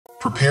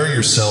Prepare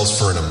yourselves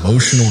for an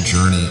emotional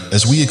journey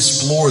as we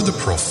explore the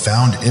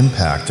profound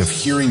impact of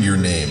hearing your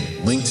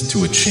name linked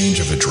to a change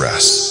of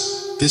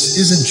address. This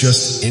isn't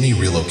just any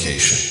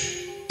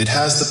relocation. It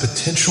has the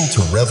potential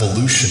to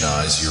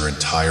revolutionize your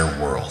entire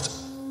world.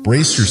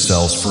 Brace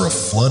yourselves for a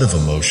flood of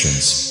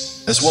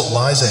emotions, as what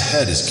lies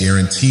ahead is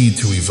guaranteed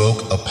to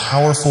evoke a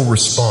powerful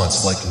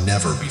response like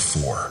never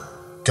before.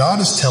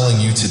 God is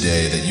telling you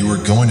today that you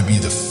are going to be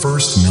the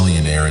first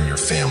millionaire in your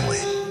family.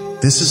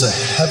 This is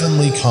a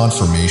heavenly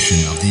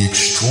confirmation of the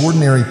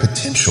extraordinary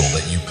potential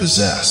that you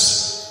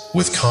possess.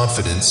 With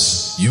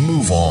confidence, you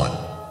move on,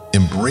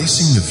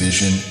 embracing the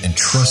vision and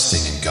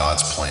trusting in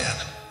God's plan,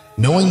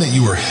 knowing that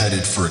you are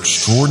headed for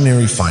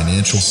extraordinary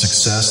financial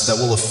success that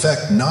will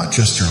affect not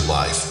just your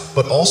life,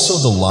 but also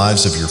the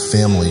lives of your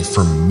family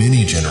for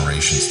many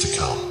generations to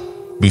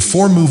come.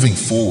 Before moving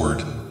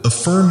forward,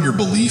 affirm your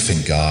belief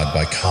in God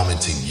by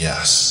commenting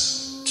yes.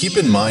 Keep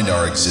in mind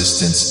our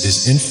existence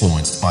is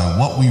influenced by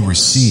what we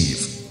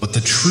receive, but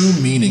the true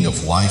meaning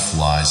of life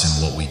lies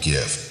in what we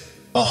give.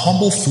 A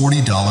humble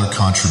 $40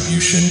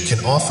 contribution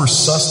can offer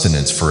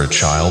sustenance for a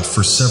child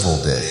for several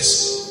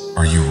days.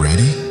 Are you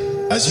ready?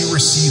 As you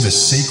receive a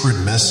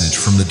sacred message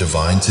from the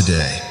divine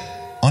today,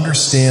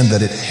 understand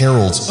that it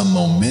heralds a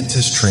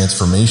momentous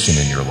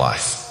transformation in your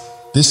life.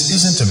 This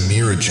isn't a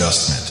mere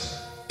adjustment.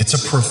 It's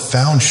a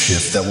profound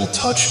shift that will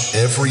touch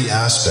every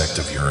aspect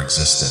of your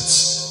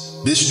existence.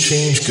 This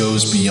change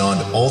goes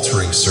beyond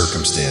altering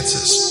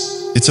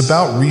circumstances. It's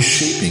about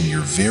reshaping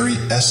your very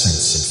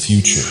essence and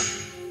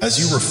future. As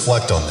you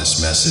reflect on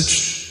this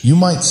message, you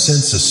might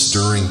sense a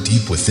stirring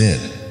deep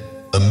within,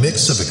 a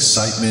mix of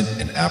excitement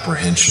and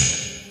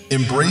apprehension.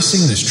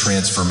 Embracing this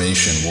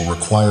transformation will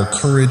require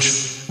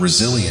courage,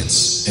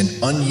 resilience,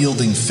 and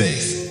unyielding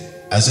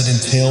faith, as it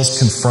entails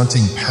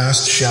confronting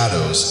past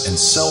shadows and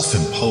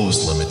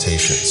self-imposed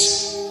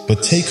limitations.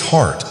 But take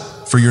heart,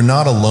 for you're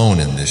not alone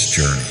in this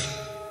journey.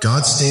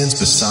 God stands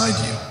beside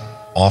you,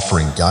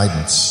 offering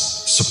guidance,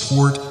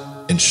 support,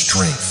 and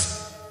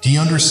strength. He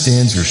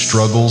understands your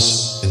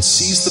struggles and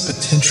sees the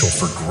potential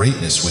for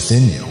greatness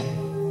within you,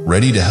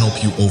 ready to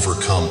help you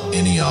overcome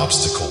any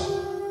obstacle.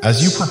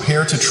 As you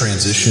prepare to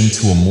transition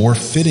to a more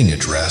fitting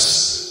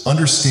address,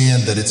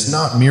 understand that it's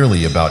not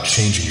merely about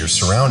changing your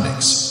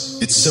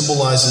surroundings. It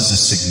symbolizes a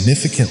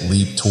significant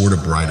leap toward a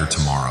brighter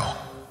tomorrow.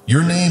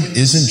 Your name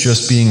isn't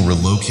just being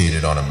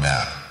relocated on a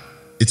map.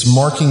 It's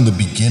marking the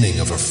beginning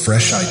of a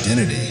fresh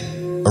identity,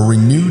 a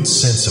renewed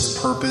sense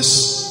of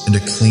purpose, and a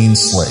clean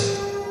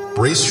slate.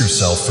 Brace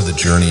yourself for the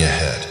journey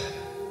ahead.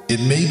 It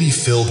may be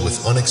filled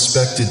with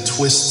unexpected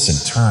twists and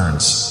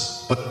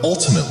turns, but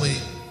ultimately,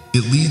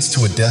 it leads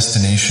to a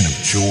destination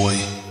of joy,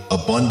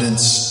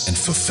 abundance, and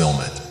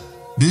fulfillment.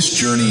 This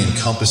journey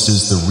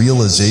encompasses the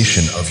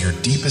realization of your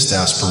deepest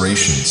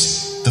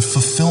aspirations, the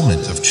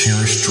fulfillment of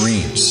cherished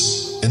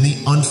dreams, and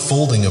the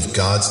unfolding of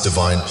God's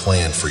divine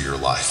plan for your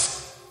life.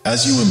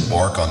 As you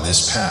embark on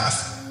this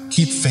path,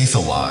 keep faith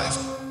alive,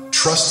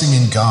 trusting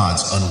in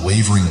God's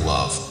unwavering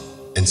love,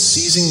 and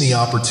seizing the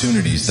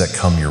opportunities that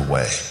come your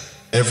way.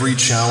 Every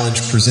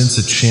challenge presents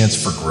a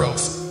chance for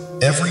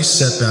growth, every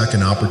setback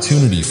an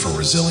opportunity for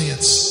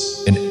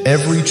resilience, and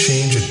every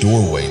change a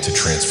doorway to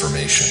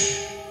transformation.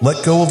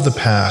 Let go of the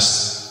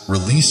past,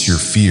 release your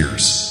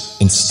fears,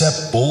 and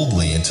step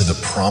boldly into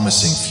the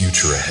promising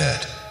future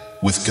ahead.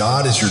 With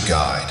God as your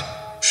guide,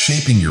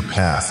 shaping your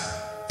path,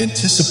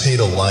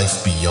 anticipate a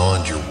life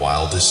beyond your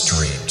wildest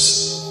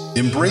dreams.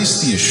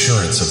 Embrace the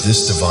assurance of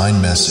this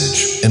divine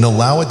message and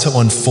allow it to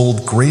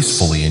unfold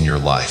gracefully in your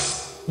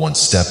life, one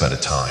step at a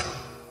time.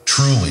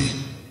 Truly,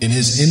 in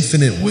His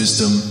infinite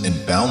wisdom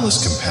and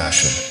boundless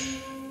compassion,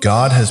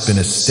 God has been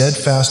a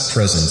steadfast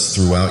presence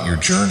throughout your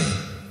journey,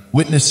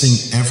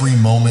 witnessing every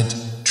moment,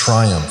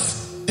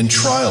 triumph, and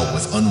trial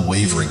with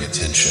unwavering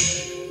attention.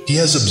 He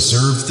has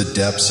observed the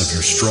depths of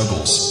your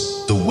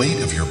struggles, the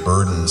weight of your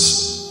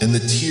burdens, and the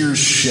tears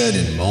shed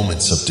in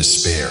moments of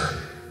despair.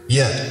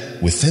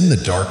 Yet, within the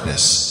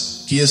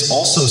darkness, He has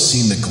also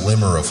seen the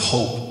glimmer of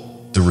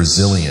hope, the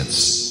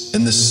resilience,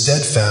 and the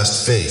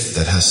steadfast faith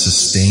that has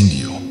sustained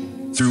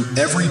you. Through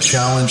every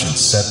challenge and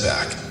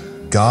setback,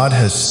 God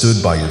has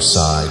stood by your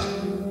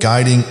side,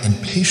 guiding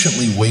and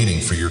patiently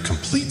waiting for your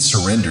complete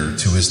surrender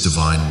to His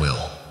divine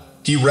will.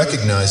 He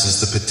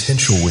recognizes the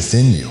potential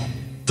within you,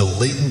 the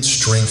latent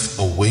strength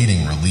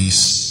awaiting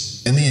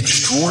release, and the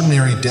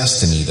extraordinary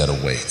destiny that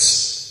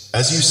awaits.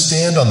 As you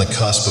stand on the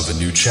cusp of a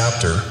new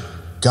chapter,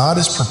 God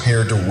is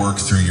prepared to work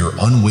through your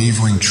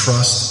unwavering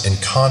trust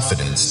and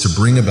confidence to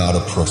bring about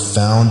a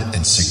profound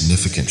and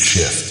significant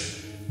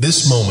shift.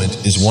 This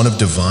moment is one of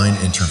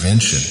divine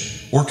intervention,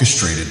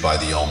 orchestrated by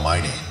the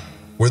Almighty,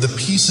 where the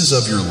pieces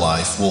of your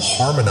life will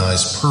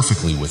harmonize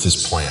perfectly with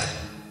His plan.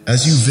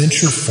 As you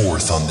venture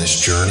forth on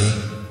this journey,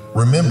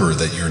 remember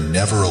that you're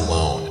never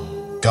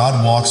alone.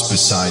 God walks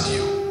beside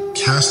you,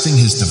 casting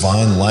His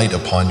divine light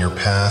upon your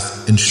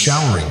path and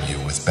showering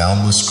you with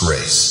boundless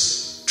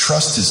grace.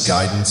 Trust His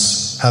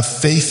guidance, have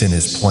faith in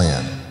His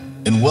plan,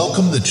 and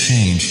welcome the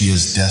change He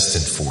has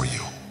destined for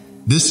you.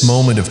 This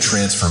moment of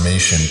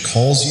transformation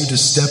calls you to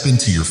step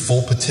into your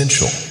full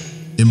potential,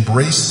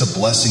 embrace the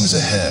blessings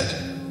ahead,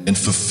 and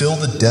fulfill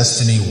the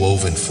destiny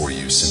woven for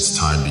you since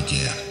time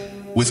began.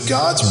 With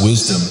God's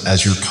wisdom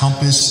as your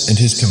compass and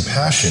His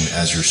compassion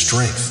as your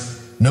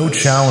strength, no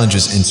challenge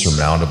is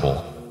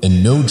insurmountable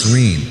and no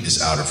dream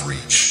is out of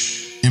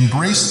reach.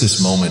 Embrace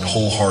this moment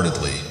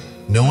wholeheartedly,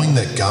 knowing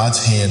that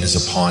God's hand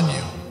is upon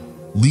you,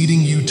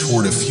 leading you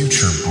toward a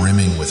future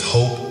brimming with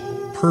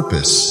hope,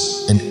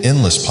 purpose, and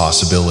endless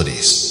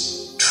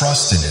possibilities.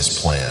 Trust in His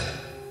plan,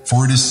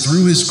 for it is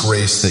through His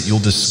grace that you'll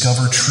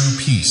discover true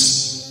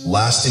peace,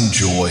 lasting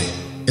joy,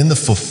 and the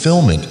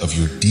fulfillment of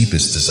your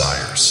deepest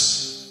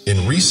desires.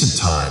 In recent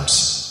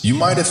times, you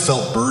might have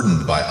felt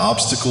burdened by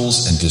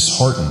obstacles and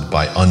disheartened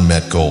by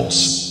unmet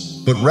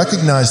goals. But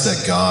recognize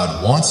that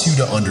God wants you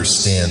to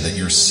understand that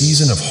your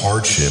season of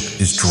hardship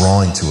is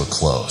drawing to a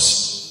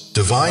close.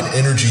 Divine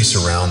energy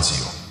surrounds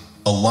you,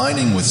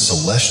 aligning with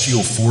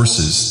celestial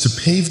forces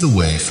to pave the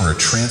way for a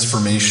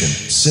transformation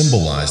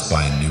symbolized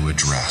by a new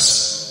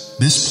address.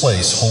 This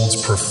place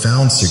holds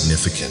profound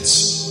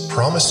significance,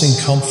 promising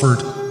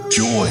comfort,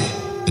 joy,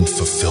 and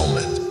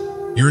fulfillment.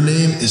 Your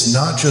name is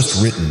not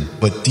just written,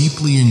 but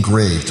deeply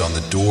engraved on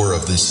the door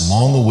of this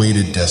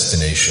long-awaited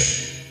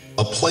destination,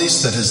 a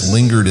place that has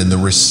lingered in the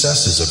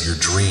recesses of your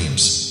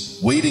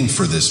dreams, waiting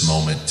for this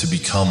moment to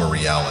become a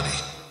reality.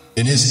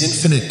 In His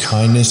infinite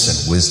kindness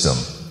and wisdom,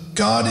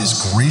 God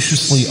is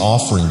graciously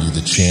offering you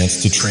the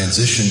chance to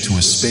transition to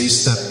a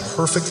space that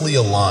perfectly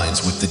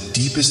aligns with the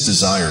deepest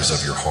desires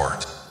of your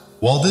heart.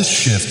 While this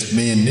shift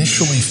may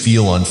initially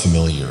feel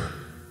unfamiliar,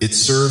 it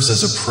serves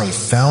as a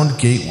profound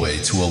gateway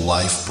to a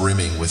life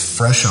brimming with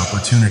fresh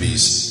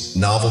opportunities,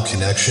 novel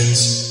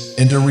connections,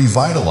 and a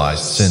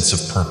revitalized sense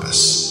of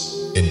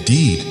purpose.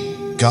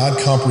 Indeed, God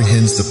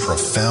comprehends the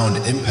profound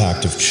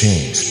impact of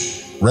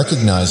change,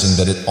 recognizing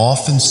that it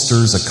often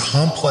stirs a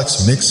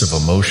complex mix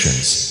of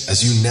emotions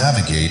as you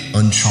navigate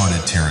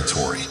uncharted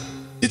territory.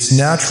 It's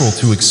natural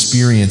to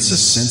experience a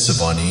sense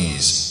of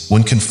unease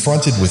when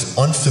confronted with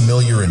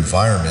unfamiliar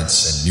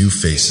environments and new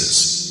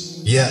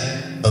faces.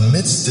 Yet,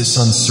 amidst this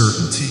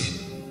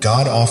uncertainty,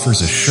 God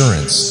offers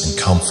assurance and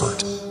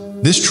comfort.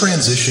 This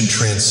transition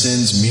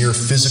transcends mere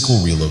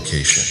physical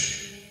relocation.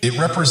 It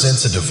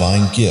represents a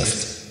divine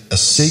gift, a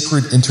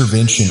sacred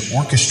intervention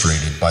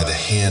orchestrated by the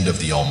hand of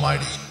the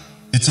Almighty.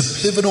 It's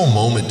a pivotal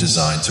moment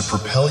designed to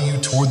propel you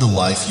toward the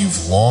life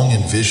you've long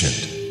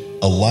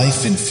envisioned, a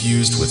life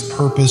infused with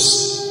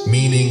purpose,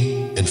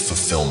 meaning, and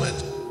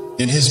fulfillment.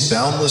 In His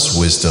boundless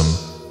wisdom,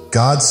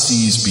 God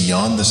sees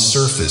beyond the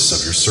surface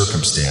of your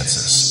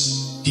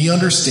circumstances. He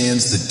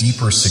understands the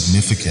deeper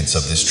significance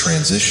of this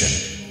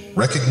transition,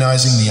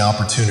 recognizing the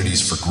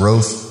opportunities for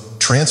growth,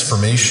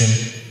 transformation,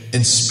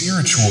 and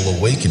spiritual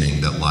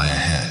awakening that lie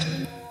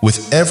ahead.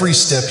 With every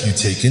step you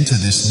take into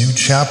this new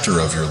chapter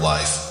of your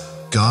life,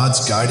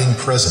 God's guiding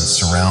presence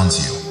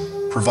surrounds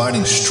you,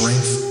 providing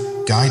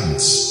strength,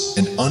 guidance,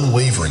 and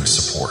unwavering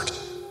support.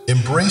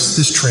 Embrace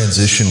this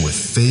transition with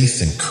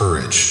faith and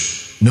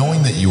courage,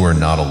 knowing that you are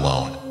not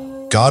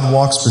alone. God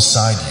walks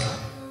beside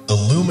you,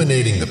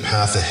 illuminating the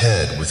path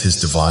ahead with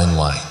His divine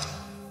light.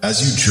 As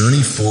you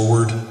journey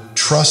forward,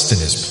 trust in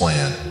His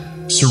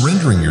plan,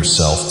 surrendering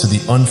yourself to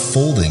the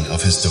unfolding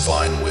of His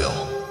divine will.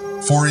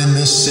 For in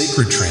this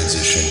sacred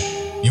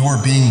transition, you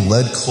are being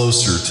led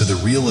closer to the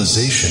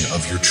realization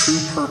of your true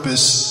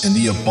purpose and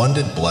the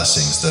abundant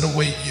blessings that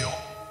await you.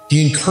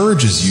 He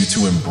encourages you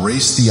to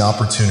embrace the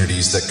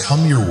opportunities that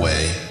come your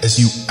way as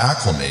you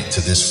acclimate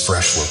to this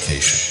fresh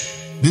location.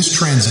 This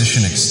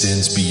transition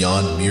extends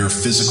beyond mere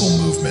physical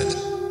movement.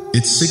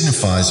 It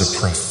signifies a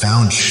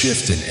profound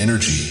shift in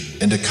energy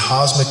and a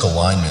cosmic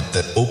alignment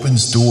that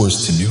opens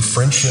doors to new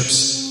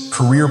friendships,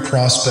 career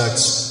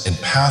prospects, and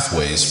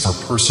pathways for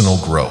personal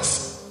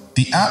growth.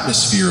 The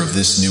atmosphere of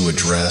this new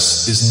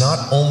address is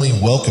not only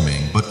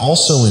welcoming but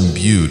also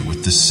imbued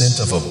with the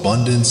scent of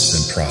abundance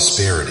and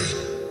prosperity.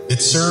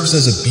 It serves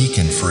as a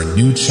beacon for a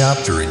new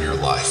chapter in your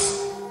life,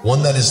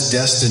 one that is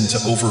destined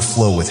to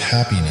overflow with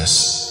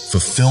happiness,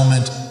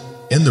 fulfillment,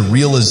 and the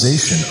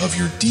realization of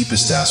your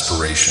deepest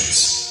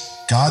aspirations.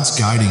 God's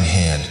guiding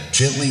hand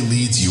gently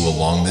leads you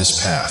along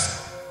this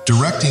path,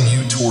 directing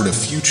you toward a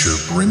future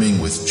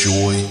brimming with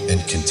joy and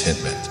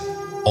contentment.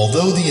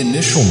 Although the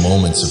initial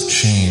moments of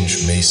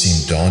change may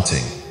seem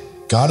daunting,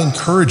 God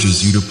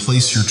encourages you to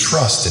place your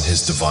trust in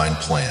His divine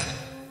plan.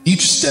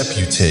 Each step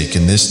you take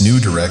in this new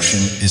direction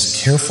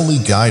is carefully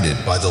guided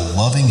by the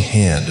loving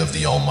hand of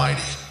the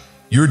Almighty.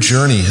 Your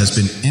journey has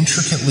been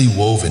intricately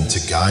woven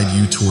to guide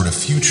you toward a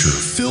future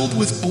filled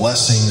with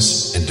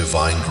blessings and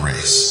divine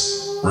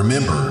grace.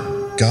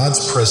 Remember,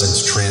 God's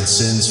presence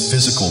transcends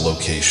physical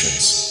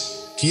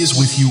locations. He is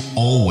with you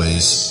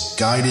always,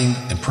 guiding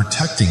and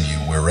protecting you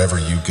wherever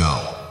you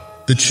go.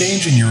 The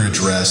change in your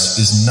address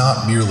is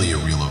not merely a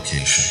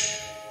relocation.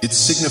 It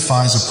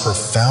signifies a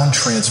profound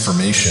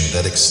transformation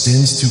that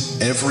extends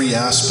to every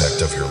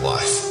aspect of your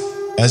life.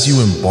 As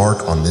you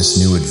embark on this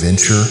new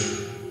adventure,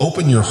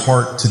 open your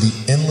heart to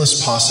the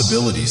endless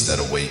possibilities that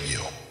await you.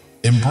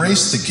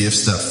 Embrace the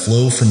gifts that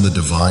flow from the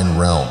divine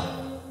realm,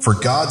 for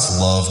God's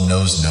love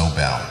knows no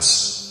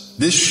bounds.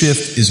 This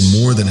shift is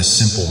more than a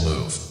simple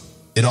move.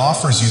 It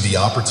offers you the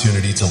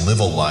opportunity to live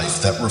a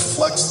life that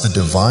reflects the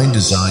divine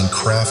design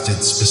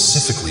crafted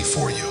specifically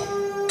for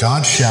you.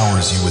 God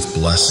showers you with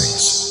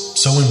blessings,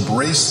 so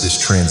embrace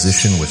this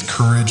transition with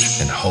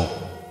courage and hope.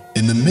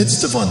 In the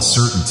midst of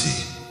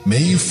uncertainty,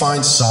 may you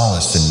find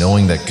solace in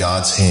knowing that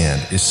God's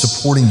hand is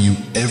supporting you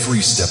every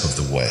step of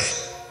the way.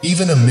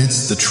 Even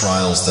amidst the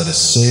trials that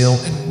assail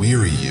and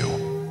weary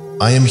you,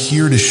 I am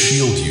here to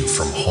shield you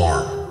from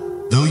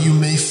harm. Though you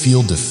may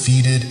feel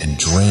defeated and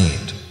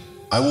drained,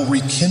 I will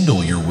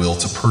rekindle your will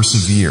to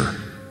persevere,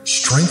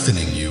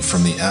 strengthening you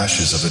from the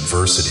ashes of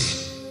adversity.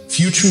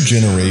 Future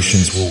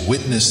generations will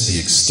witness the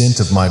extent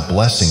of my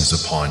blessings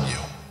upon you,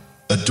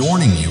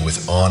 adorning you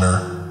with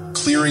honor,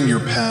 clearing your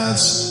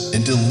paths,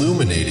 and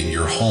illuminating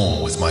your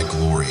home with my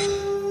glory.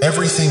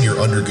 Everything you're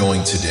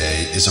undergoing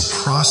today is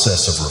a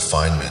process of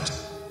refinement,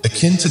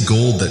 akin to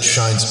gold that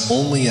shines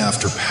only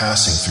after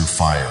passing through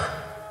fire.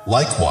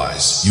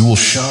 Likewise, you will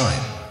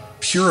shine,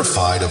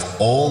 purified of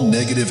all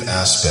negative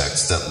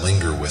aspects that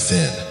linger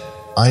within.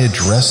 I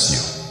address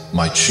you,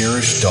 my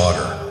cherished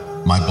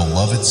daughter, my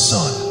beloved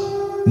son,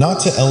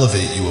 not to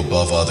elevate you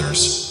above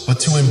others, but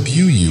to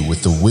imbue you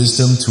with the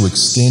wisdom to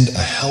extend a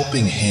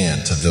helping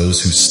hand to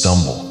those who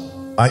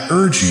stumble. I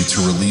urge you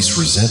to release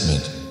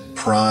resentment,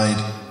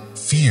 pride,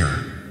 fear,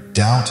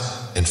 doubt,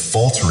 and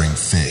faltering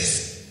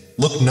faith.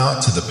 Look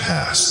not to the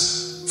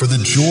past, for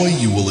the joy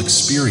you will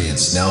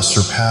experience now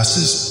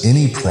surpasses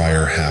any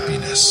prior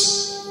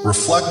happiness.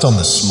 Reflect on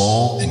the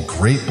small and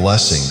great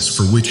blessings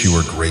for which you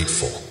are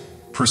grateful.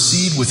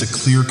 Proceed with a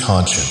clear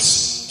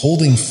conscience,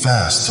 holding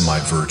fast to my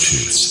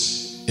virtues.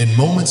 In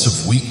moments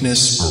of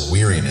weakness or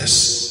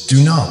weariness,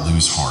 do not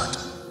lose heart.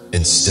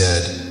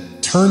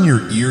 Instead, turn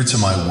your ear to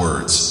my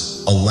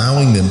words,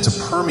 allowing them to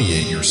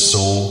permeate your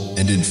soul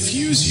and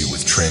infuse you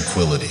with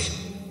tranquility.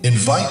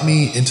 Invite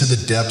me into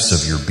the depths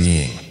of your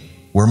being,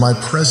 where my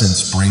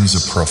presence brings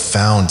a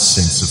profound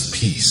sense of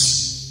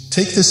peace.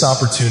 Take this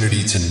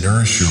opportunity to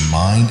nourish your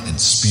mind and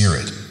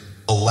spirit,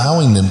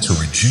 allowing them to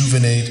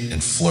rejuvenate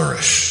and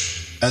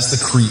flourish. As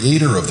the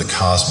creator of the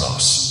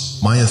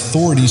cosmos, my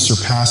authority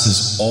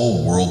surpasses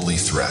all worldly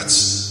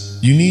threats.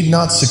 You need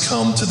not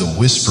succumb to the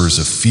whispers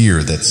of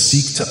fear that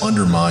seek to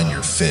undermine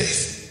your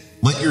faith.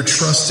 Let your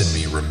trust in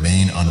me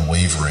remain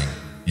unwavering,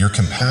 your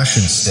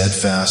compassion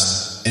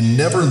steadfast, and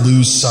never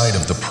lose sight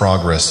of the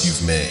progress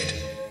you've made.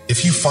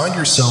 If you find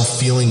yourself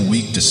feeling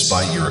weak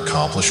despite your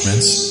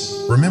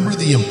accomplishments, remember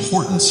the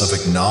importance of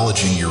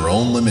acknowledging your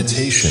own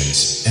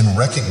limitations and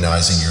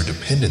recognizing your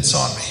dependence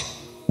on me.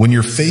 When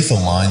your faith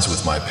aligns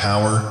with my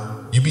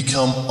power, you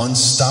become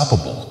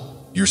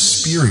unstoppable, your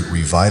spirit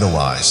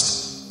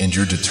revitalized, and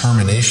your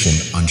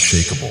determination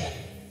unshakable.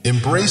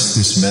 Embrace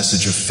this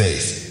message of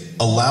faith,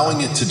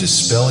 allowing it to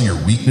dispel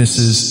your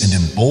weaknesses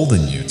and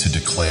embolden you to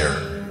declare,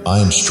 I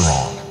am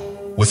strong.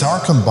 With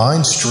our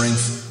combined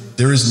strength,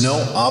 there is no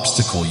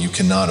obstacle you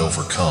cannot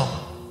overcome.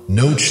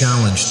 No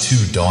challenge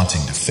too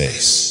daunting to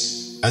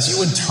face. As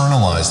you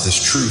internalize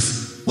this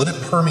truth, let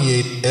it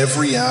permeate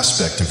every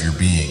aspect of your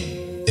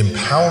being,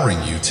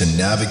 empowering you to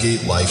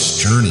navigate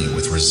life's journey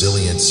with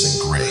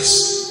resilience and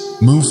grace.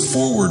 Move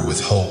forward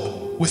with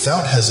hope,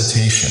 without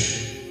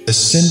hesitation,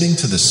 ascending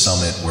to the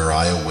summit where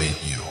I await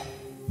you.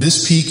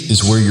 This peak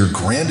is where your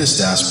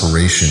grandest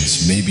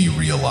aspirations may be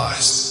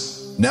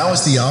realized. Now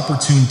is the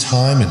opportune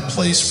time and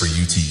place for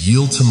you to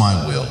yield to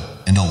my will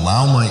and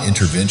allow my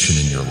intervention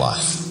in your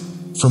life.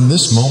 From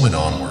this moment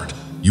onward,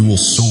 you will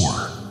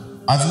soar.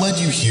 I've led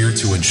you here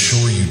to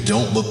ensure you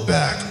don't look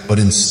back, but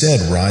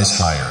instead rise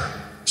higher,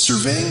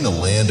 surveying the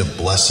land of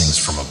blessings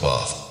from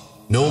above.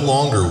 No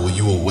longer will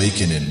you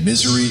awaken in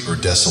misery or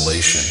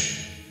desolation,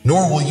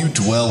 nor will you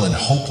dwell in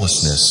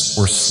hopelessness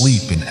or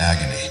sleep in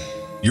agony.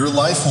 Your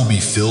life will be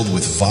filled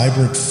with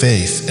vibrant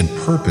faith and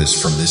purpose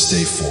from this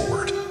day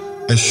forward.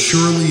 As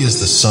surely as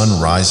the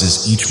sun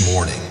rises each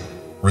morning,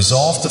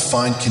 resolve to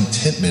find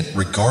contentment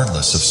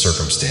regardless of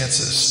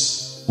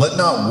circumstances. Let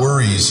not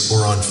worries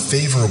or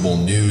unfavorable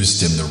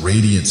news dim the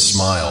radiant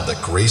smile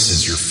that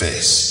graces your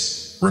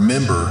face.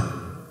 Remember,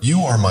 you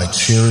are my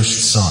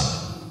cherished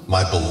son,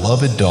 my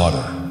beloved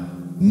daughter.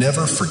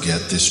 Never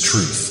forget this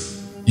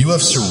truth. You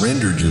have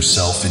surrendered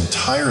yourself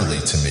entirely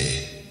to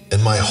me,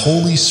 and my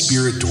Holy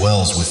Spirit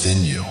dwells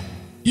within you.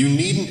 You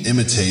needn't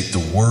imitate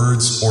the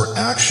words or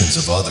actions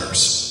of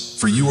others,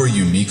 for you are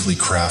uniquely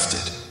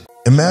crafted.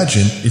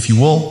 Imagine, if you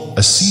will,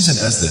 a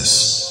season as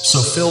this,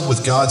 so filled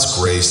with God's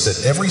grace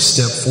that every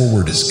step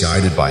forward is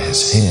guided by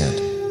His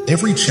hand.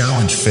 Every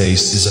challenge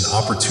faced is an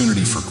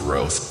opportunity for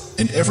growth,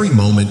 and every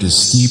moment is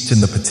steeped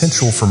in the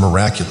potential for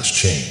miraculous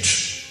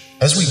change.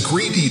 As we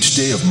greet each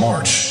day of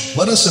March,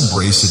 let us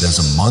embrace it as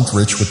a month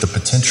rich with the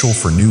potential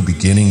for new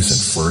beginnings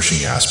and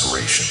flourishing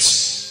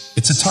aspirations.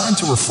 It's a time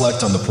to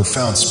reflect on the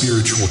profound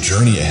spiritual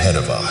journey ahead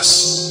of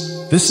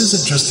us. This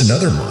isn't just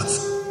another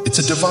month. It's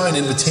a divine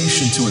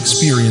invitation to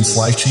experience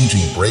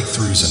life-changing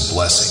breakthroughs and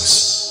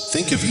blessings.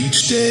 Think of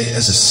each day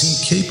as a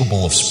seed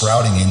capable of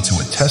sprouting into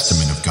a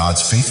testament of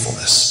God's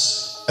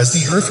faithfulness. As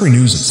the earth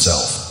renews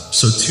itself,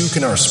 so too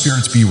can our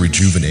spirits be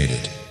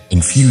rejuvenated,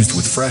 infused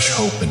with fresh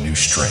hope and new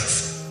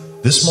strength.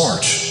 This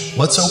March,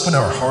 let's open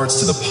our hearts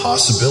to the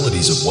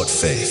possibilities of what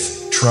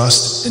faith,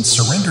 trust, and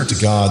surrender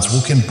to God's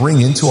will can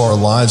bring into our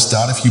lives.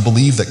 If you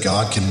believe that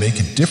God can make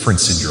a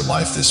difference in your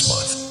life this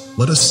month,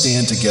 let us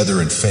stand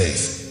together in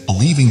faith,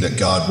 believing that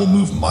God will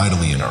move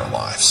mightily in our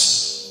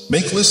lives.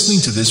 Make listening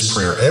to this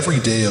prayer every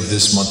day of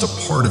this month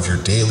a part of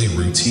your daily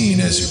routine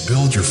as you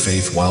build your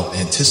faith while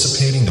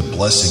anticipating the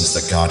blessings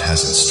that God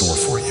has in store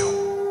for you.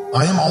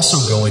 I am also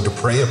going to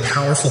pray a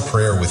powerful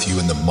prayer with you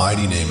in the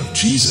mighty name of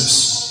Jesus,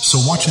 so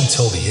watch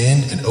until the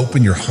end and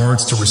open your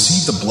hearts to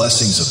receive the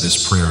blessings of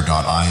this prayer.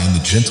 In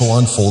the gentle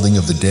unfolding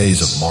of the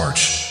days of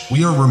March,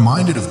 we are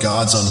reminded of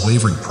God's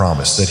unwavering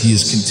promise that He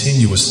is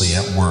continuously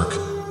at work,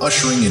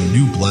 ushering in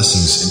new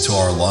blessings into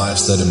our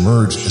lives that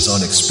emerge as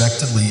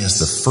unexpectedly as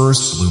the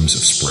first blooms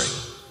of spring.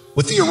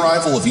 With the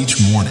arrival of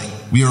each morning,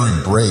 we are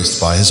embraced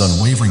by His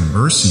unwavering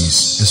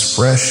mercies, as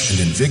fresh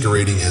and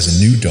invigorating as a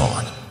new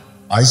dawn.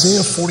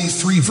 Isaiah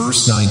 43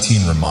 verse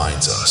 19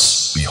 reminds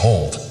us,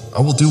 "Behold,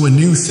 I will do a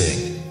new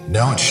thing.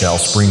 Now it shall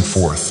spring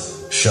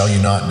forth. Shall you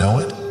not know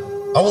it?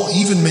 I will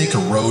even make a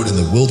road in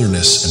the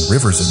wilderness and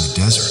rivers in the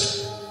desert."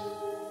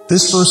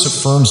 This verse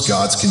affirms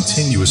God's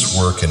continuous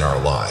work in our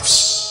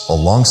lives.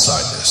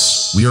 Alongside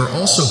this, we are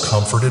also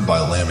comforted by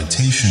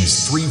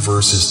Lamentations 3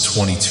 verses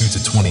 22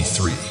 to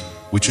 23,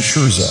 which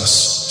assures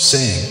us,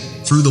 saying,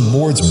 "Through the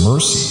Lord's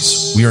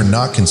mercies we are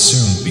not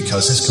consumed,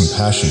 because His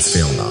compassions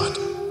fail not.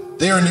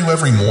 They are new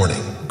every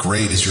morning.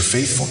 Great is your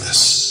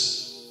faithfulness."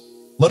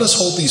 Let us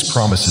hold these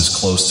promises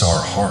close to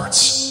our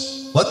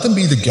hearts. Let them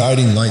be the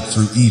guiding light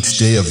through each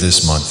day of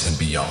this month and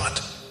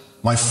beyond.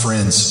 My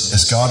friends,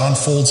 as God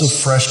unfolds a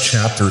fresh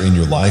chapter in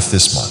your life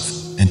this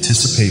month,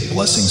 anticipate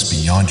blessings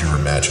beyond your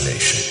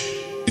imagination.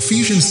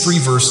 Ephesians 3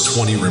 verse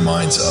 20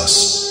 reminds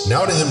us,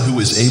 "Now to Him who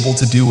is able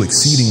to do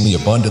exceedingly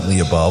abundantly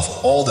above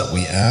all that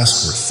we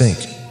ask or think,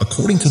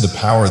 according to the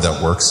power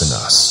that works in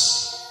us."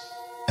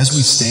 As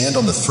we stand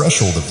on the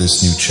threshold of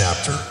this new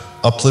chapter,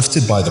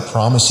 uplifted by the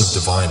promise of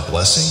divine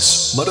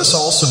blessings, let us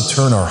also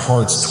turn our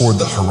hearts toward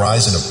the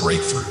horizon of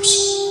breakthroughs.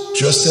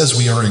 Just as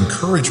we are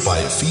encouraged by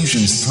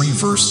Ephesians 3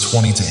 verse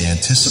 20 to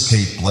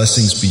anticipate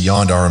blessings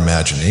beyond our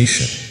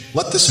imagination,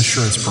 let this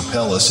assurance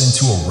propel us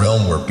into a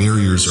realm where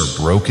barriers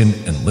are broken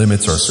and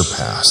limits are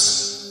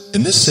surpassed.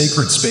 In this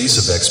sacred space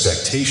of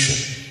expectation,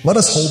 let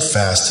us hold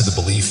fast to the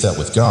belief that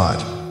with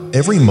God,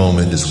 every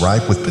moment is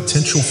ripe with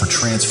potential for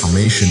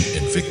transformation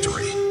and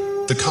victory.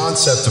 The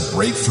concept of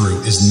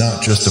breakthrough is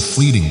not just a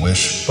fleeting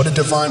wish, but a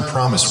divine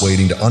promise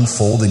waiting to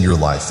unfold in your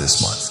life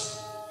this month.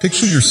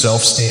 Picture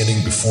yourself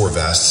standing before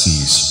vast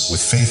seas, with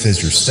faith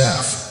as your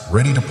staff,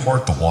 ready to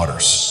part the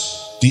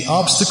waters. The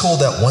obstacle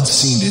that once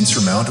seemed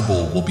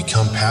insurmountable will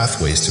become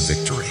pathways to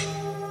victory.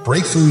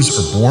 Breakthroughs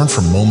are born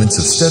from moments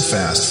of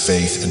steadfast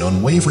faith and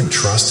unwavering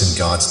trust in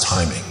God's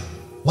timing.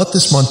 Let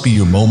this month be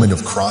your moment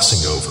of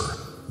crossing over,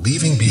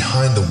 leaving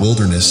behind the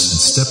wilderness and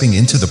stepping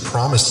into the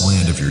promised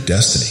land of your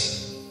destiny.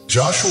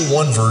 Joshua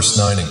 1 verse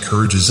 9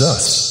 encourages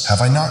us, "Have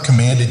I not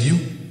commanded you?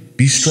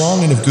 Be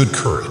strong and of good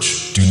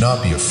courage. Do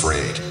not be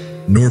afraid,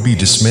 nor be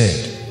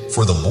dismayed,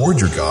 for the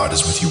Lord your God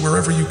is with you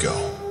wherever you go."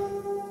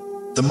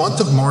 The month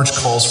of March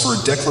calls for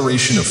a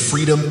declaration of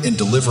freedom and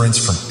deliverance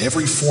from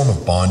every form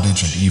of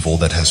bondage and evil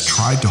that has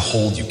tried to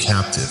hold you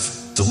captive.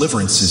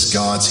 Deliverance is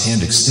God's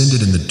hand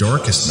extended in the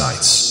darkest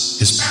nights,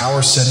 His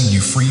power setting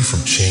you free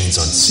from chains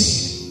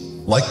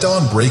unseen. Like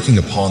dawn breaking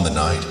upon the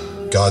night,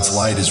 God's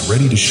light is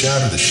ready to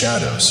shatter the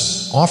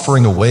shadows,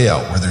 offering a way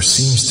out where there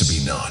seems to be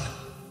none.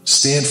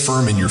 Stand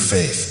firm in your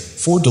faith,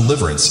 for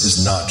deliverance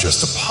is not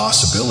just a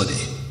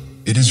possibility.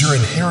 It is your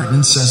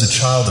inheritance as a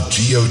child of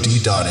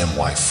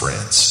God.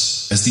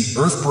 Friends. As the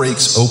earth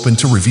breaks open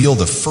to reveal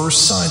the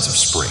first signs of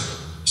spring,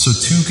 so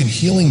too can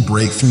healing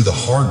break through the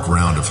hard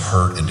ground of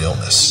hurt and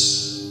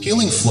illness.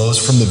 Healing flows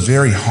from the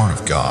very heart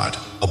of God,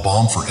 a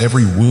balm for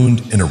every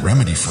wound and a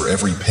remedy for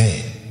every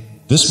pain.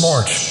 This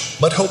March,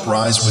 let hope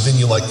rise within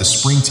you like the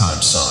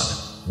springtime sun,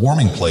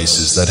 warming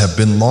places that have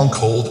been long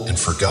cold and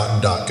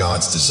forgotten.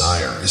 God's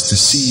desire is to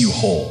see you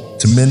whole,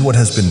 to mend what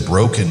has been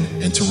broken,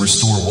 and to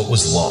restore what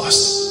was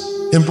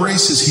lost.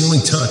 Embrace His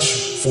healing touch,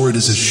 for it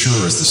is as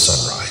sure as the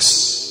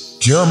sunrise.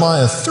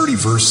 Jeremiah 30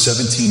 verse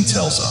 17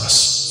 tells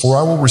us, "For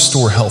I will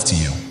restore health to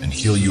you and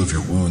heal you of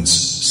your wounds,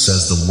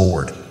 says the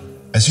Lord."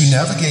 As you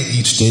navigate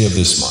each day of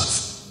this month,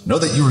 know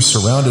that you are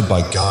surrounded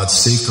by God's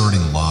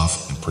safeguarding love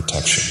and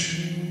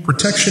protection.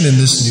 Protection in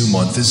this new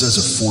month is as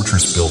a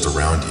fortress built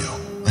around you,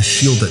 a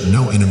shield that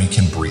no enemy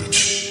can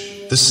breach.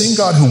 The same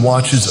God who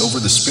watches over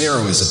the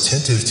sparrow is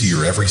attentive to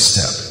your every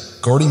step,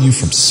 guarding you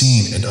from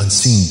seen and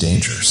unseen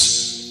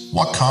dangers.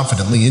 Walk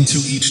confidently into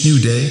each new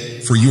day,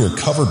 for you are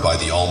covered by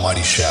the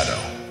almighty shadow,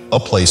 a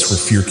place where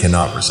fear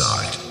cannot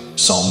reside.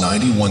 Psalm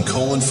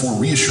 91:4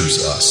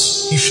 reassures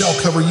us, "He shall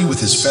cover you with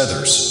His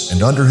feathers,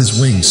 and under His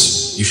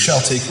wings you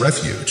shall take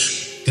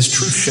refuge. His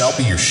truth shall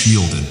be your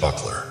shield and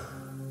buckler."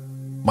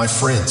 My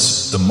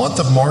friends, the month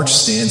of March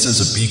stands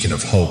as a beacon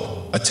of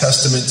hope, a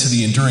testament to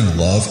the enduring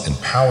love and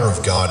power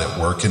of God at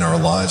work in our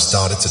lives.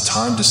 It's a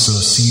time to sow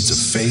seeds of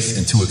faith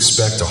and to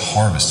expect a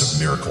harvest of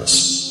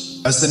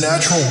miracles. As the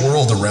natural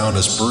world around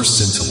us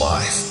bursts into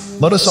life,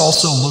 let us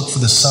also look for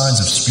the signs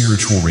of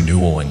spiritual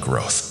renewal and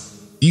growth.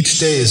 Each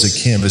day is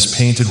a canvas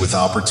painted with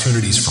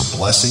opportunities for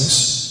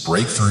blessings,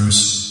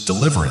 breakthroughs,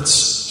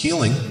 deliverance,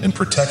 healing, and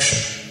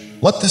protection.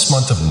 Let this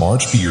month of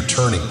March be your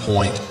turning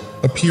point,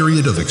 a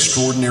period of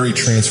extraordinary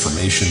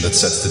transformation that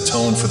sets the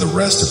tone for the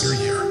rest of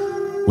your year.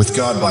 With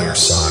God by your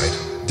side,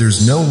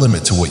 there's no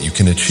limit to what you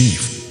can achieve.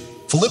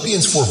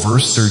 Philippians 4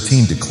 verse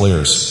 13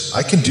 declares,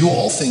 "I can do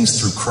all things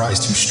through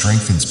Christ who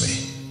strengthens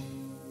me."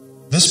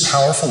 This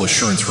powerful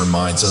assurance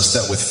reminds us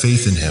that with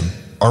faith in Him,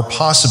 our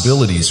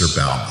possibilities are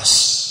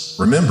boundless.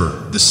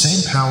 Remember, the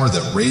same power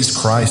that raised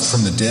Christ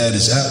from the dead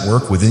is at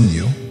work within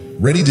you,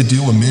 ready to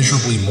do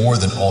immeasurably more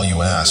than all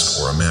you ask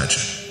or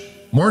imagine.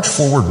 March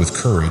forward with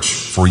courage,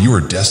 for you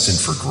are destined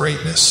for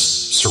greatness,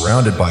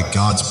 surrounded by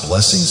God's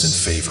blessings and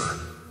favor.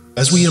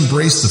 As we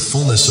embrace the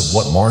fullness of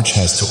what March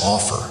has to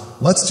offer,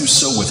 let's do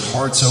so with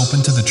hearts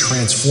open to the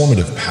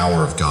transformative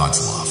power of God's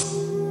love.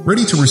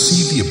 Ready to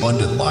receive the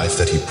abundant life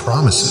that He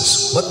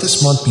promises, let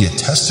this month be a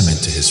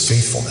testament to His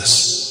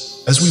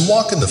faithfulness. As we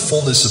walk in the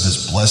fullness of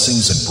His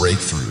blessings and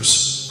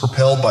breakthroughs,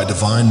 propelled by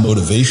divine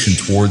motivation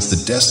towards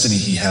the destiny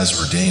He has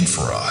ordained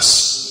for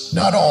us.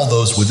 Not all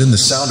those within the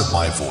sound of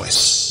my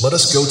voice, let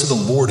us go to the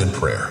Lord in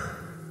prayer.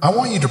 I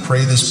want you to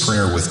pray this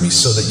prayer with me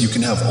so that you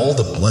can have all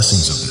the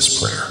blessings of this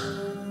prayer.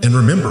 And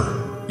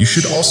remember, you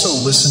should also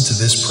listen to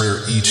this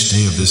prayer each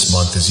day of this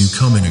month as you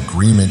come in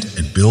agreement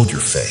and build your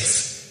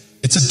faith.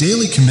 It's a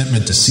daily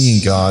commitment to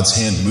seeing God's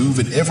hand move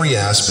in every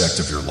aspect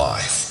of your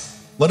life.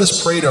 Let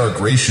us pray to our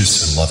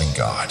gracious and loving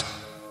God.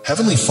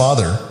 Heavenly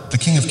Father, the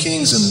King of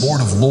Kings and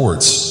Lord of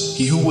Lords,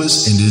 He who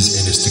was and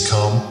is to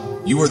come,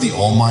 you are the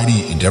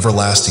Almighty and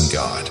everlasting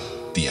God,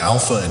 the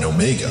Alpha and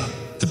Omega,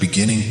 the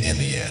beginning and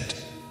the end.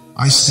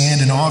 I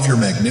stand in awe of your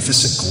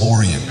magnificent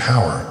glory and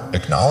power,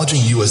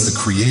 acknowledging you as the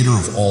creator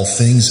of all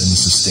things and the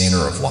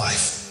sustainer of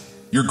life.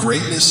 Your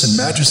greatness and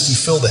majesty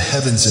fill the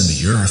heavens and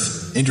the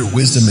earth, and your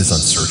wisdom is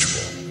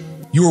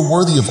unsearchable. You are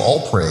worthy of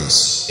all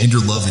praise, and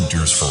your love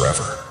endures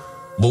forever.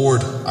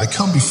 Lord, I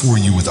come before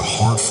you with a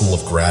heart full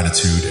of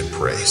gratitude and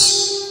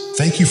praise.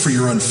 Thank you for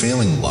your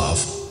unfailing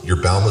love,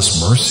 your boundless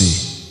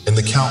mercy, and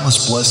the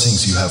countless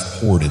blessings you have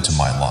poured into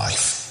my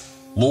life.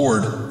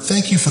 Lord,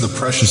 thank you for the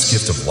precious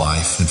gift of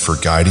life and for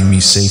guiding me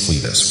safely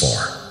thus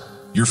far.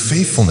 Your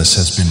faithfulness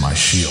has been my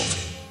shield.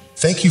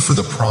 Thank you for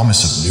the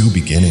promise of new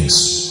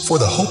beginnings, for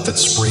the hope that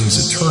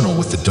springs eternal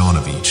with the dawn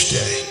of each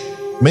day.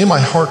 May my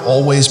heart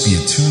always be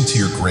attuned to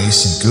your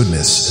grace and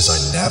goodness as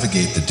I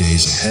navigate the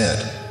days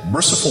ahead.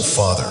 Merciful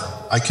Father,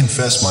 I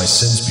confess my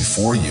sins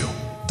before you,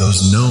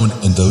 those known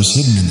and those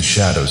hidden in the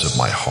shadows of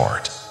my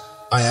heart.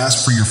 I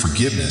ask for your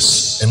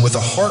forgiveness, and with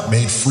a heart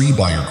made free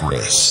by your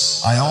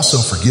grace, I also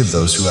forgive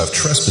those who have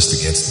trespassed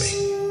against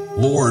me.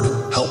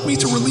 Lord, help me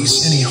to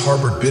release any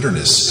harbored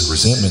bitterness and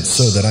resentment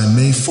so that I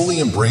may fully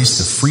embrace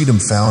the freedom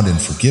found in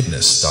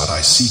forgiveness.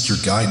 I seek your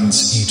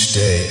guidance each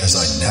day as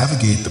I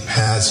navigate the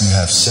paths you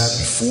have set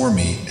before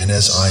me and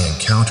as I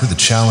encounter the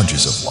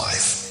challenges of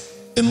life.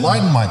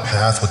 Enlighten my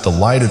path with the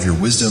light of your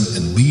wisdom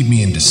and lead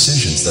me in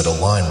decisions that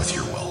align with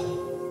your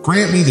will.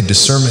 Grant me the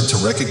discernment to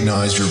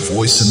recognize your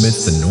voice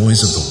amidst the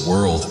noise of the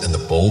world and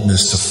the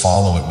boldness to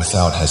follow it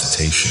without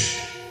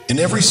hesitation. In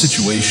every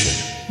situation,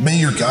 may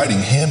your guiding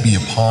hand be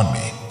upon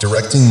me,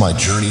 directing my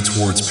journey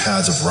towards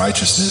paths of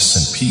righteousness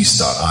and peace.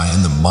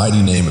 In the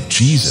mighty name of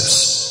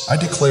Jesus, I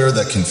declare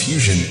that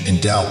confusion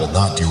and doubt will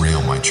not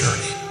derail my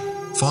journey.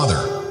 Father,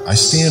 I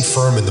stand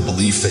firm in the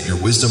belief that your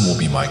wisdom will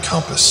be my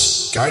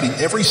compass, guiding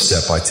every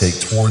step I take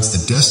towards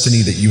the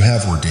destiny that you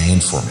have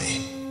ordained for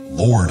me.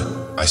 Lord,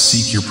 I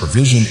seek your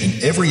provision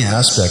in every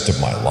aspect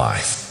of my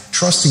life,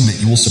 trusting that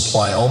you will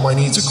supply all my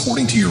needs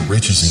according to your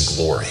riches and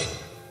glory.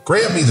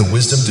 Grant me the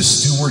wisdom to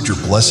steward your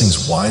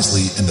blessings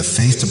wisely and the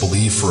faith to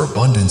believe for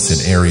abundance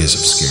in areas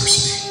of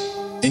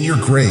scarcity. In your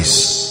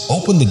grace,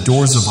 open the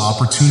doors of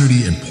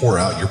opportunity and pour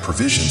out your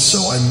provision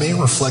so I may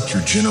reflect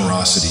your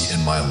generosity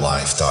in my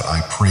life.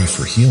 I pray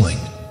for healing,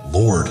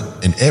 Lord,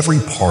 in every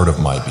part of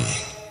my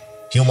being.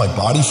 Heal my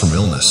body from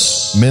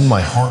illness, mend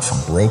my heart from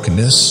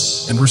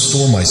brokenness, and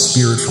restore my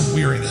spirit from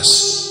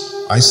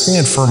weariness. I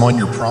stand firm on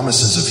your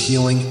promises of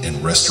healing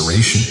and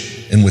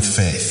restoration, and with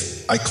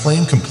faith, I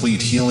claim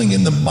complete healing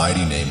in the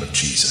mighty name of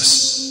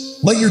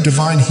Jesus. Let your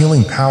divine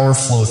healing power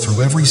flow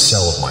through every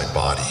cell of my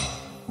body,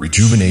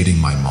 rejuvenating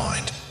my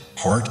mind,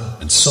 heart,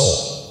 and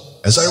soul.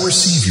 As I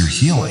receive your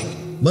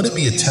healing, let it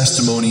be a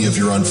testimony of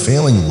your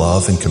unfailing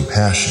love and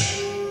compassion,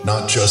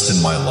 not just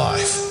in my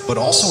life, but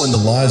also in the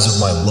lives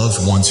of my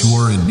loved ones who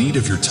are in need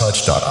of your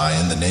touch.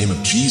 In the name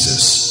of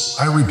Jesus,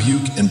 I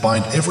rebuke and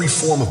bind every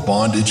form of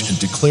bondage and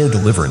declare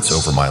deliverance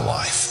over my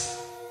life.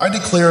 I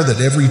declare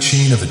that every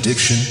chain of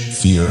addiction,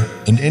 fear,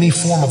 and any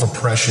form of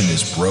oppression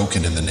is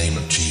broken in the name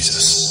of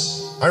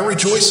Jesus. I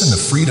rejoice in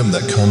the freedom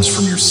that comes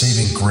from your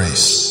saving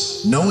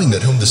grace, knowing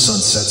that whom the Son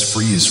sets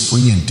free is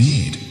free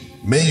indeed.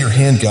 May your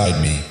hand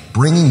guide me,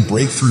 bringing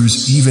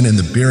breakthroughs even in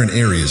the barren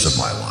areas of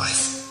my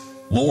life.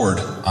 Lord,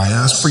 I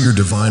ask for your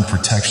divine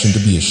protection to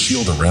be a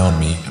shield around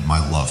me and my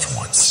loved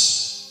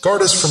ones.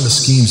 Guard us from the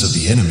schemes of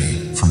the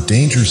enemy, from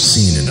dangers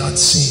seen and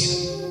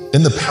unseen.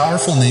 In the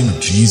powerful name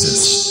of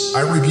Jesus,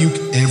 I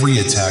rebuke every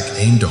attack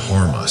aimed to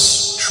harm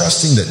us,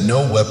 trusting that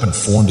no weapon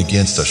formed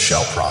against us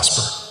shall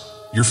prosper.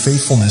 Your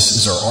faithfulness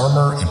is our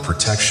armor and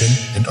protection,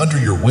 and under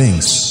your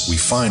wings we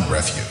find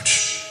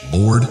refuge.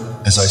 Lord,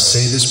 as I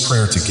say this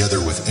prayer together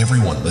with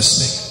everyone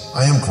listening,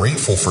 I am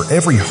grateful for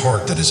every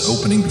heart that is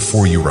opening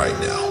before you right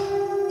now.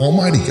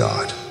 Almighty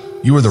God,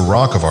 you are the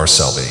rock of our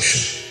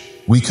salvation.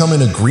 We come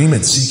in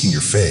agreement seeking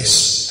your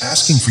face,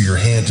 asking for your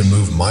hand to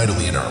move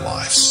mightily in our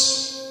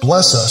lives.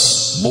 Bless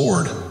us,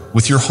 Lord,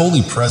 with your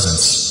holy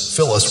presence,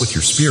 fill us with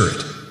your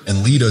spirit,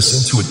 and lead us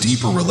into a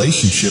deeper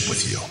relationship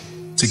with you.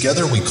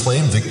 Together we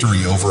claim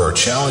victory over our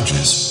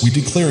challenges, we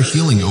declare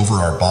healing over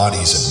our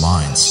bodies and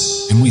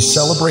minds, and we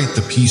celebrate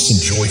the peace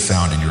and joy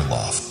found in your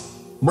love.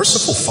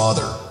 Merciful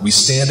Father, we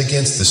stand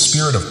against the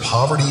spirit of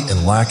poverty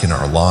and lack in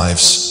our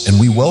lives, and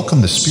we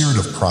welcome the spirit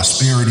of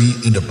prosperity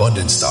and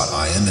abundance.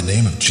 In the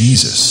name of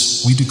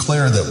Jesus, we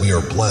declare that we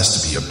are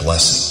blessed to be a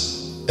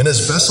blessing. And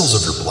as vessels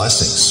of your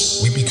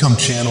blessings, we become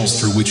channels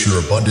through which your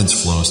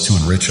abundance flows to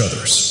enrich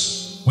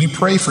others. We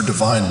pray for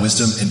divine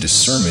wisdom and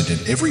discernment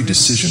in every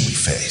decision we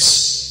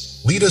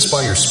face. Lead us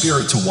by your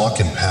Spirit to walk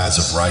in paths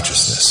of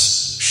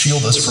righteousness.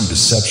 Shield us from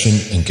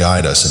deception and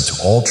guide us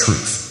into all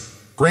truth.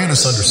 Grant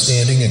us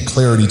understanding and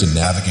clarity to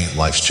navigate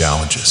life's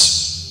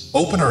challenges.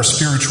 Open our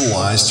spiritual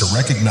eyes to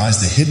recognize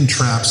the hidden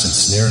traps and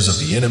snares of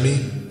the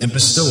enemy and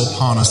bestow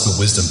upon us the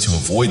wisdom to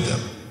avoid them.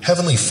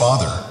 Heavenly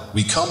Father,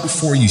 we come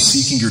before you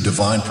seeking your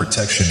divine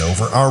protection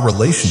over our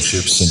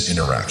relationships and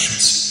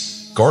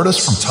interactions. Guard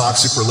us from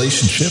toxic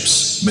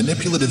relationships,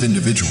 manipulative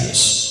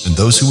individuals, and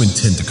those who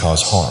intend to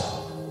cause harm.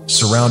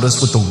 Surround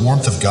us with the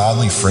warmth of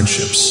godly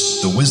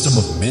friendships, the wisdom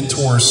of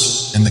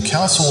mentors, and the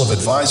counsel of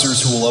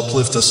advisors who will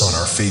uplift us on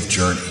our faith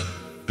journey.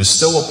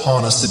 Bestow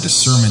upon us the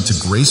discernment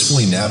to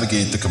gracefully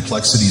navigate the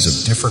complexities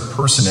of different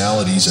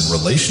personalities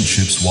and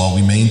relationships while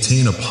we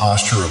maintain a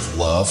posture of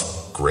love,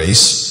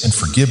 grace, and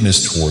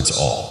forgiveness towards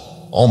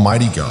all.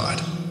 Almighty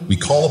God, we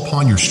call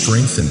upon your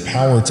strength and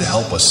power to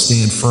help us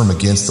stand firm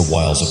against the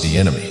wiles of the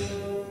enemy.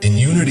 In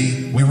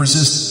unity, we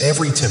resist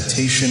every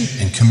temptation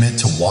and commit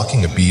to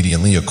walking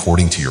obediently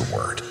according to your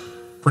word.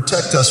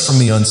 Protect us from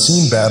the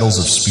unseen battles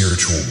of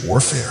spiritual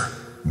warfare.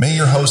 May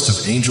your host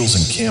of angels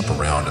encamp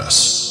around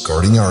us,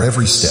 guarding our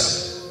every step.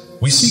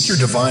 We seek your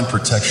divine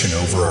protection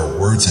over our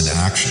words and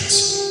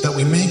actions, that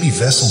we may be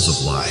vessels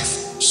of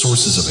life,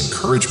 sources of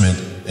encouragement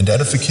and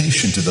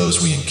edification to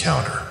those we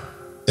encounter.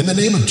 In the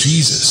name of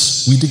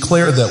Jesus, we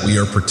declare that we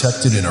are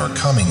protected in our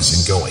comings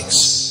and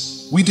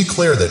goings. We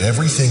declare that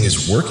everything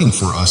is working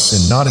for us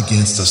and not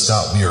against us.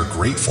 We are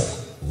grateful,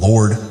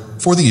 Lord,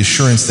 for the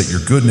assurance that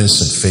your goodness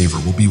and favor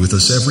will be with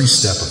us every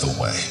step of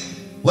the way.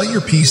 Let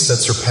your peace that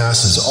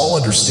surpasses all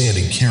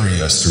understanding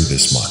carry us through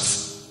this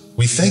month.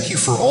 We thank you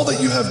for all that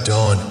you have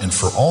done and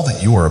for all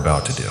that you are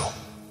about to do.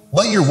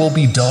 Let your will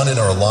be done in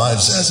our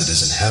lives as it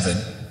is in heaven,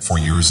 for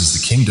yours is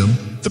the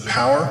kingdom, the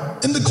power,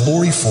 and the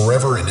glory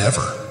forever and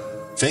ever.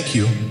 Thank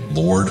you,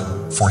 Lord,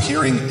 for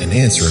hearing and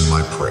answering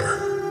my prayer.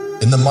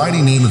 In the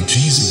mighty name of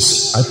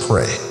Jesus, I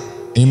pray.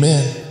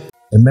 Amen.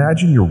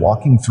 Imagine you're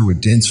walking through a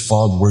dense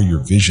fog where your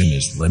vision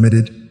is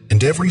limited,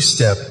 and every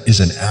step is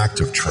an act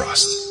of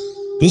trust.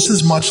 This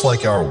is much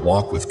like our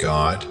walk with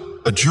God,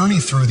 a journey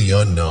through the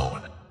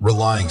unknown,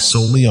 relying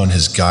solely on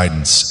His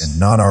guidance and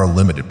not our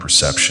limited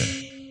perception.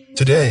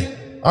 Today,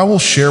 I will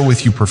share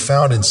with you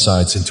profound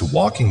insights into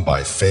walking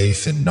by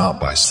faith and not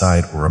by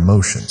sight or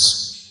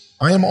emotions.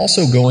 I am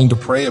also going to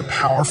pray a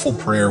powerful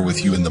prayer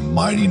with you in the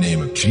mighty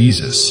name of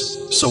Jesus,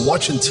 so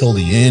watch until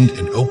the end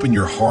and open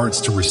your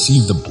hearts to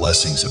receive the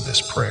blessings of this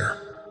prayer.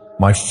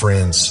 My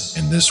friends,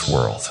 in this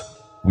world,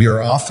 we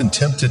are often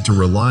tempted to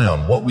rely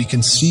on what we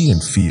can see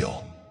and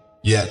feel.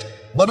 Yet,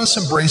 let us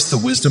embrace the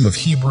wisdom of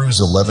Hebrews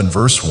 11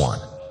 verse 1,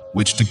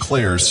 which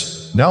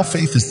declares, "Now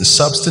faith is the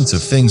substance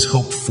of things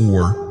hoped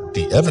for,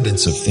 the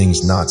evidence of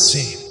things not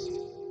seen."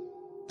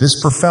 This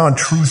profound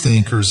truth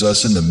anchors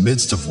us in the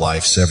midst of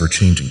life's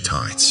ever-changing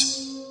tides.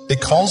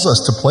 It calls us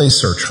to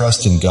place our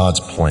trust in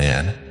God's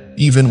plan,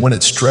 even when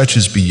it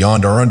stretches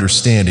beyond our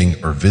understanding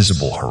or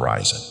visible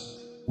horizon.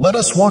 Let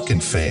us walk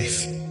in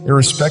faith,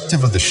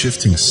 irrespective of the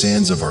shifting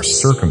sands of our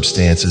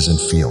circumstances and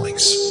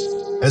feelings.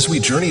 As we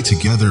journey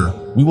together,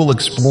 we will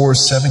explore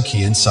 7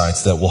 key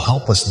insights that will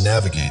help us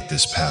navigate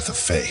this path of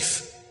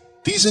faith.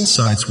 These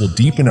insights will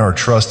deepen our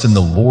trust in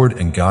the Lord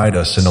and guide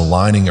us in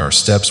aligning our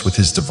steps with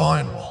His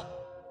divine will.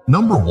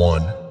 Number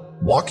 1,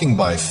 walking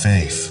by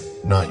faith,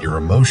 not your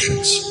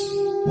emotions.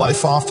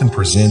 Life often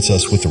presents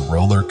us with a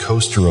roller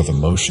coaster of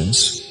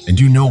emotions, and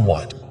you know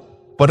what?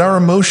 But our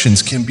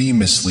emotions can be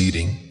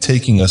misleading,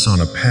 taking us on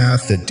a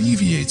path that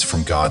deviates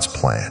from God's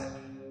plan.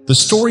 The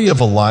story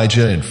of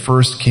Elijah in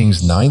 1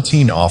 Kings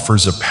 19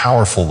 offers a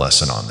powerful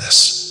lesson on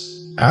this.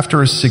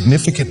 After a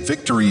significant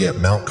victory at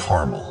Mount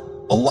Carmel,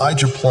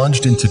 Elijah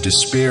plunged into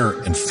despair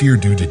and fear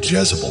due to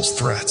Jezebel's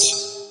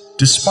threats.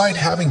 Despite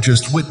having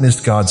just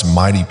witnessed God's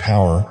mighty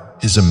power,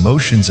 his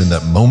emotions in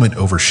that moment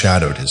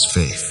overshadowed his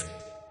faith.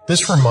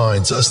 This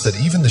reminds us that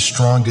even the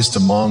strongest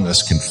among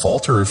us can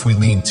falter if we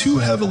lean too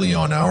heavily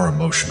on our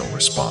emotional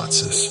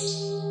responses.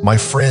 My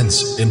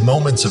friends, in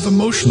moments of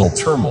emotional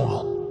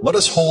turmoil, let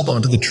us hold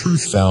on to the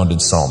truth found in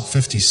Psalm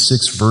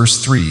 56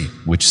 verse 3,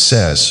 which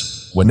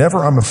says,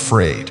 "Whenever I'm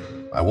afraid,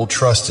 I will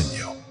trust in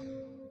you."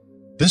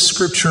 This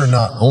scripture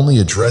not only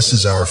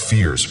addresses our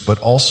fears, but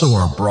also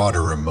our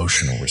broader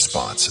emotional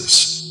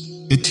responses.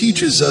 It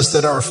teaches us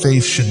that our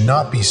faith should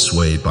not be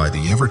swayed by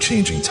the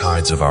ever-changing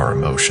tides of our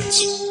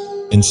emotions.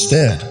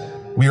 Instead,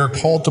 we are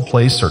called to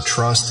place our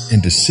trust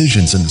and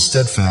decisions in the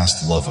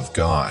steadfast love of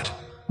God,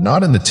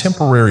 not in the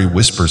temporary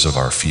whispers of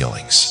our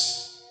feelings.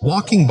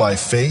 Walking by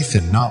faith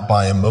and not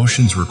by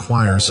emotions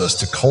requires us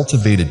to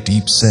cultivate a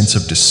deep sense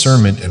of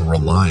discernment and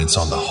reliance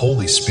on the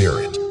Holy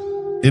Spirit.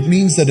 It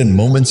means that in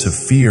moments of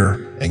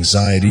fear,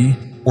 anxiety,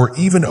 or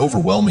even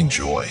overwhelming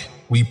joy,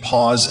 we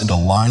pause and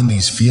align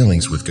these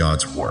feelings with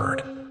God's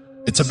Word.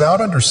 It's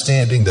about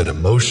understanding that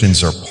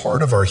emotions are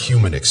part of our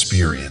human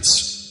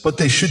experience, but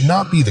they should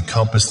not be the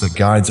compass that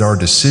guides our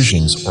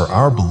decisions or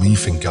our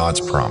belief in God's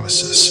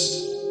promises.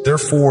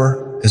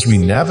 Therefore, as we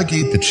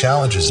navigate the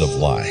challenges of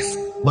life,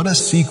 let us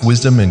seek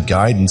wisdom and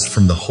guidance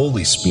from the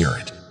Holy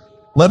Spirit.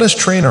 Let us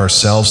train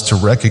ourselves to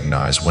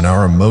recognize when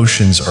our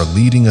emotions are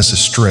leading us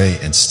astray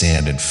and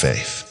stand in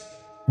faith.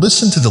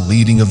 Listen to the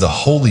leading of the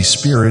Holy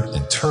Spirit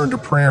and turn to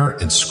prayer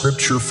and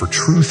Scripture for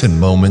truth in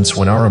moments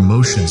when our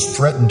emotions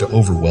threaten to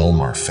overwhelm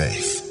our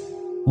faith.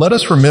 Let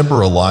us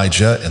remember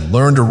Elijah and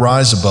learn to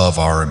rise above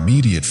our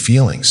immediate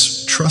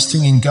feelings,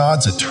 trusting in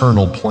God's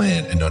eternal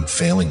plan and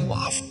unfailing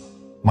love.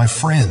 My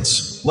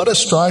friends, let us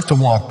strive to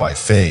walk by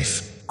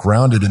faith,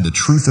 grounded in the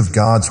truth of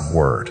God's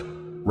Word,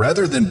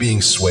 rather than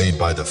being swayed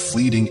by the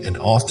fleeting and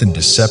often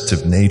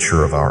deceptive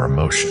nature of our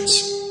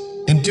emotions.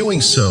 In doing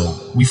so,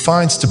 we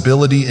find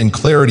stability and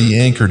clarity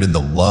anchored in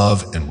the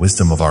love and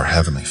wisdom of our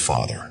Heavenly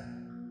Father.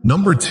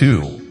 Number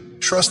 2,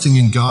 trusting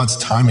in God's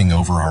timing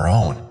over our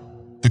own.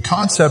 The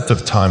concept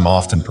of time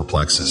often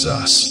perplexes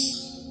us.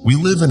 We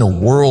live in a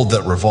world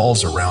that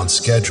revolves around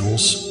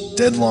schedules,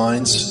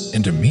 deadlines,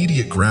 and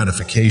immediate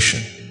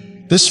gratification.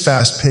 This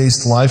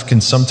fast-paced life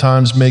can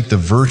sometimes make the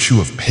virtue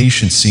of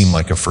patience seem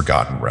like a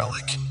forgotten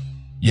relic.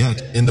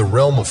 Yet, in the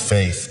realm of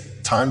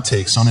faith, time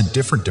takes on a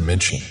different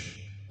dimension.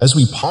 As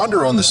we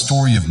ponder on the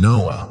story of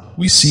Noah,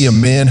 we see a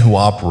man who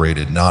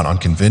operated not on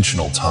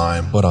conventional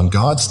time, but on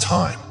God's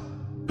time.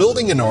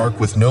 Building an ark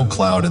with no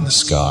cloud in the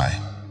sky,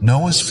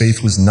 Noah's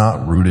faith was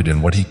not rooted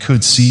in what he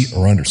could see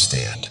or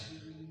understand.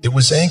 It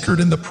was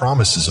anchored in the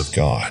promises of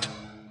God.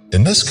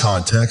 In this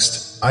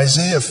context,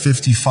 Isaiah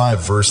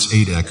 55 verse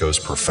 8 echoes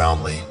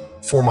profoundly,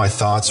 "For my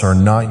thoughts are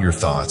not your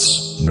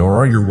thoughts, nor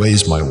are your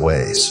ways my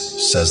ways,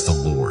 says the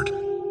Lord."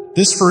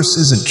 This verse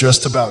isn't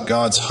just about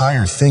God's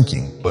higher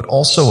thinking, but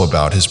also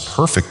about his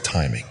perfect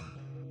timing.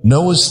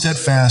 Noah's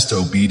steadfast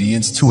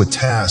obedience to a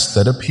task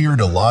that appeared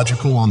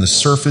illogical on the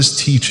surface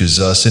teaches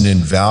us an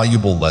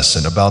invaluable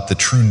lesson about the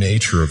true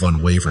nature of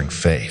unwavering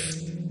faith.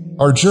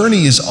 Our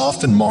journey is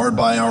often marred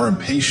by our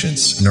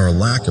impatience and our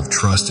lack of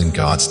trust in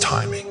God's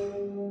timing.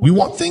 We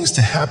want things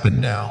to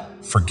happen now,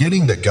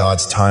 forgetting that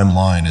God's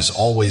timeline is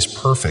always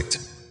perfect,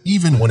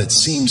 even when it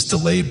seems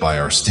delayed by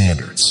our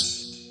standards.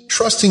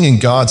 Trusting in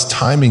God's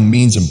timing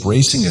means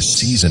embracing a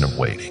season of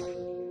waiting.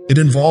 It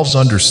involves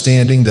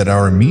understanding that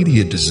our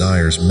immediate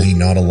desires may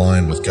not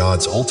align with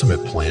God's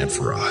ultimate plan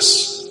for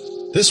us.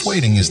 This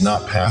waiting is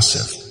not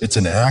passive, it's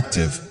an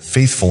active,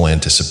 faithful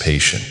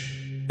anticipation.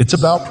 It's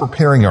about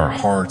preparing our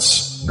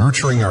hearts,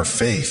 nurturing our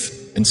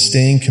faith, and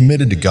staying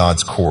committed to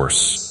God's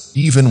course,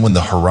 even when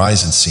the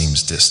horizon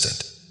seems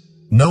distant.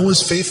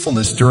 Noah's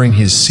faithfulness during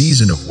his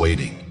season of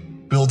waiting,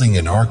 building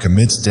an ark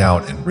amidst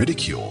doubt and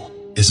ridicule,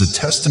 is a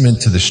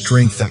testament to the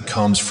strength that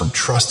comes from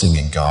trusting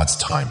in God's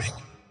timing.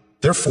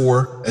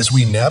 Therefore, as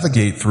we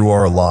navigate through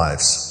our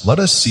lives, let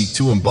us seek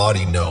to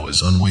embody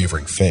Noah's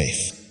unwavering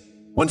faith.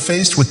 When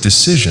faced with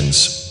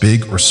decisions,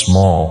 big or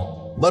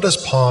small, let us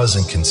pause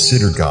and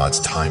consider God's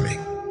timing.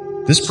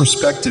 This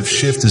perspective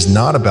shift is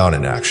not about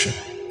inaction.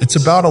 It's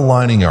about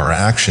aligning our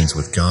actions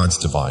with God's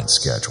divine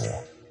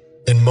schedule.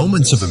 In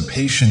moments of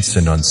impatience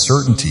and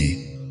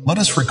uncertainty, let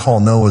us recall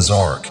Noah's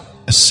Ark,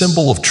 a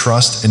symbol of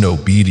trust and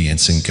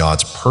obedience in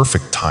God's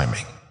perfect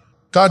timing.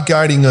 God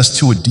guiding us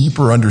to a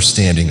deeper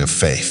understanding of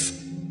faith.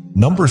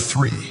 Number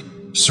 3,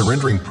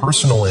 surrendering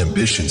personal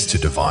ambitions to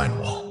divine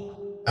will.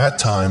 At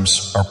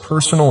times, our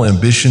personal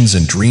ambitions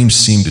and dreams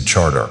seem to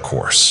chart our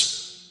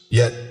course.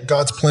 Yet,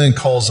 God's plan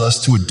calls us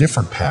to a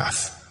different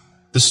path.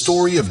 The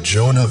story of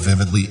Jonah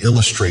vividly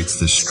illustrates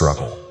this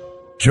struggle.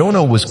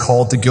 Jonah was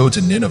called to go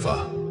to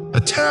Nineveh,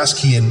 a task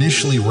he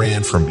initially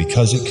ran from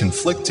because it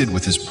conflicted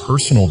with his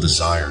personal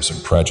desires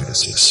and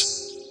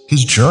prejudices.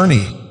 His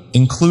journey,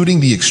 including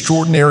the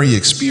extraordinary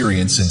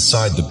experience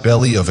inside the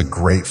belly of a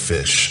great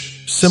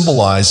fish,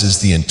 symbolizes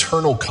the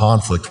internal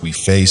conflict we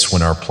face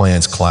when our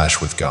plans clash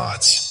with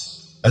God's.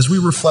 As we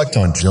reflect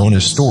on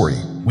Jonah's story,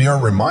 we are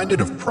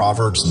reminded of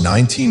Proverbs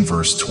 19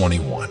 verse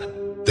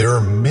 21. There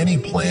are many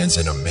plans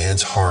in a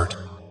man's heart,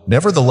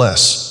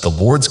 nevertheless, the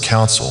Lord's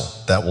counsel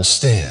that will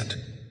stand.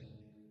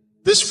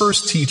 This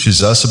verse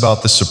teaches us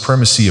about the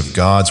supremacy of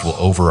God's will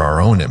over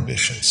our own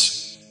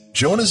ambitions.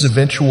 Jonah's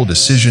eventual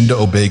decision to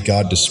obey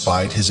God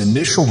despite his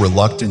initial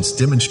reluctance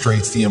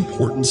demonstrates the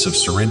importance of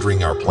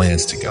surrendering our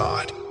plans to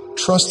God,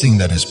 trusting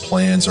that his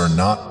plans are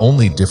not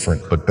only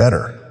different but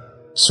better.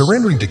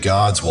 Surrendering to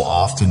God's will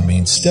often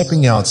mean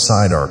stepping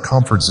outside our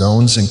comfort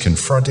zones and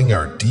confronting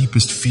our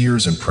deepest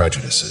fears and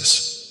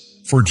prejudices.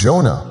 For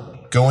Jonah,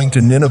 going to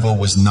Nineveh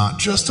was not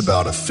just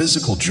about a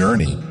physical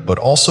journey, but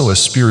also a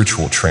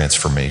spiritual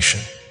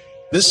transformation.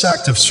 This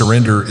act of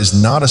surrender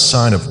is not a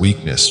sign of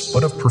weakness,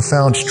 but of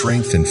profound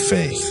strength and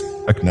faith,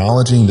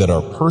 acknowledging that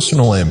our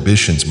personal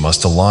ambitions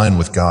must align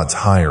with God's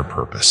higher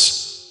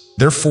purpose.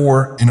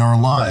 Therefore, in our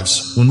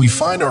lives, when we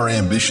find our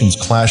ambitions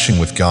clashing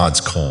with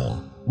God's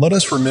call, let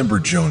us remember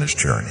Jonah's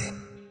journey.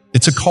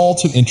 It's a call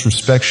to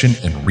introspection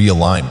and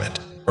realignment,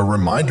 a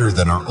reminder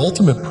that our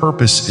ultimate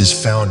purpose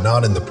is found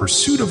not in the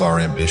pursuit of our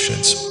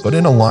ambitions, but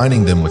in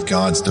aligning them with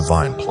God's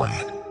divine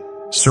plan.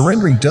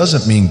 Surrendering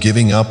doesn't mean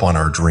giving up on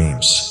our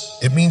dreams.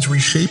 It means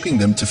reshaping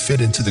them to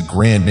fit into the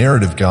grand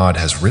narrative God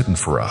has written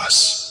for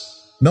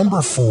us.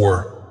 Number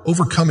 4,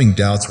 overcoming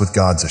doubts with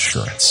God's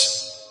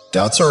assurance.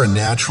 Doubts are a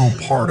natural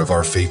part of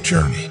our faith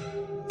journey.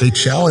 They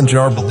challenge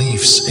our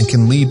beliefs and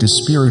can lead to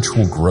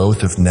spiritual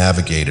growth if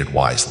navigated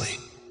wisely.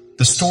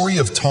 The story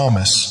of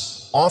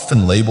Thomas,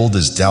 often labeled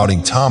as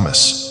Doubting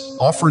Thomas,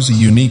 offers a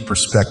unique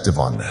perspective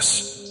on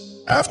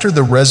this. After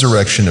the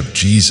resurrection of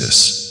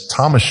Jesus,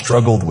 Thomas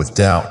struggled with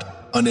doubt,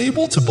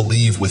 unable to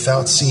believe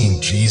without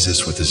seeing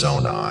Jesus with his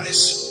own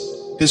eyes.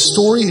 His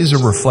story is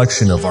a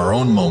reflection of our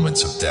own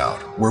moments of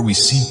doubt, where we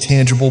seek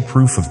tangible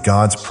proof of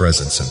God's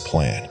presence and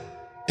plan.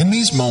 In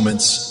these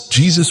moments,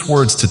 Jesus'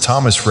 words to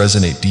Thomas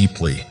resonate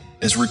deeply,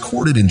 as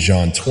recorded in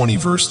John 20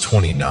 verse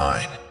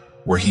 29,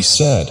 where he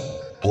said,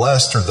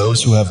 "Blessed are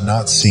those who have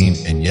not seen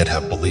and yet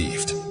have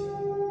believed."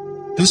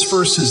 This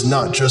verse is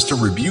not just a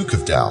rebuke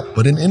of doubt,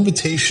 but an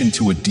invitation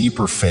to a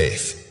deeper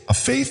faith, a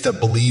faith that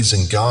believes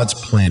in God's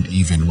plan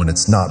even when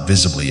it's not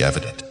visibly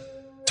evident.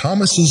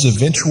 Thomas's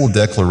eventual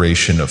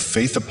declaration of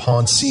faith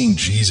upon seeing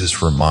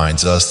Jesus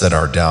reminds us that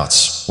our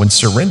doubts, when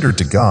surrendered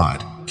to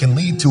God, can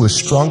lead to a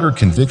stronger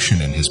conviction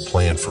in his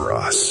plan for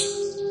us.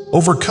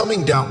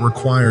 Overcoming doubt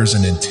requires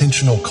an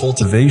intentional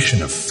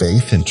cultivation of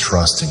faith and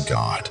trust in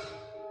God.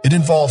 It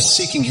involves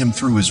seeking him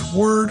through his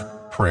word,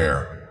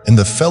 prayer, and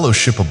the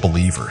fellowship of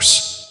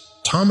believers.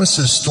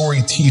 Thomas's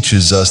story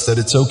teaches us that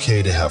it's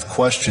okay to have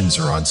questions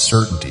or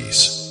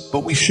uncertainties,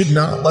 but we should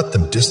not let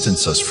them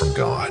distance us from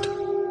God.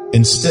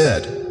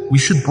 Instead, we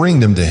should bring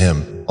them to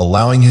him,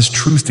 allowing his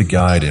truth to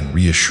guide and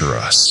reassure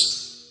us.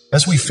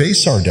 As we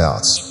face our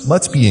doubts,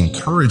 let's be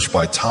encouraged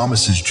by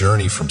Thomas's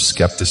journey from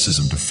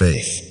skepticism to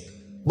faith.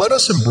 Let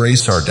us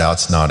embrace our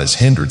doubts not as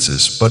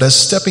hindrances, but as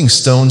stepping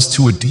stones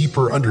to a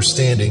deeper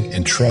understanding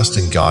and trust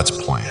in God's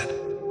plan.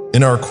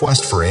 In our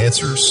quest for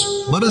answers,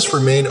 let us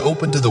remain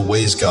open to the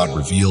ways God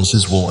reveals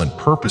his will and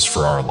purpose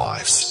for our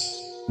lives.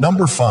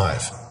 Number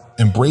 5,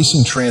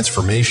 embracing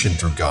transformation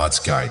through God's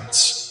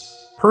guidance.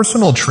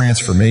 Personal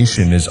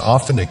transformation is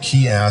often a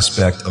key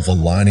aspect of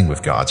aligning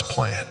with God's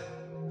plan.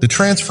 The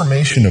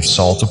transformation of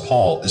Saul to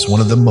Paul is one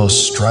of the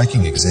most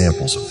striking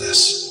examples of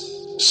this.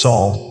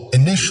 Saul,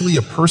 initially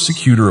a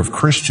persecutor of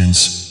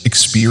Christians,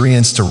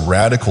 experienced a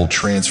radical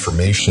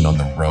transformation on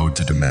the road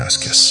to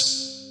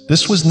Damascus.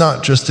 This was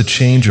not just a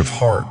change of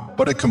heart,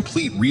 but a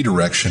complete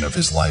redirection of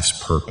his life's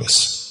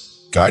purpose.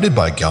 Guided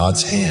by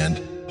God's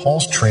hand,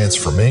 Paul's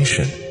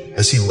transformation,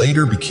 as he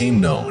later became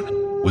known,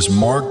 was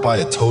marked by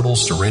a total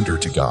surrender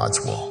to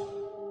God's will.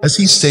 As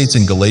he states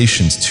in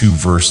Galatians 2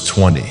 verse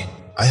 20,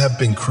 "I have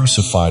been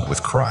crucified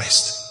with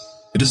Christ.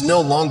 It is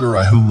no longer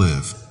I who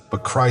live,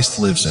 but Christ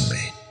lives in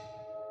me."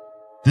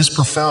 This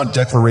profound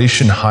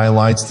declaration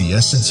highlights the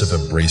essence of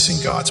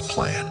embracing God's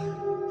plan.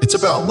 It's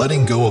about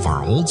letting go of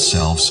our old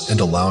selves and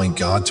allowing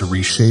God to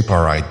reshape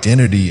our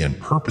identity and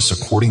purpose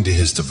according to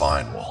his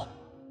divine will.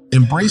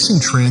 Embracing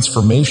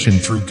transformation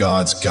through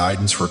God's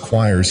guidance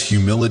requires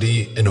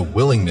humility and a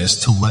willingness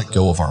to let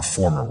go of our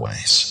former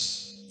ways.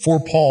 For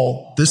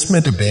Paul, this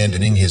meant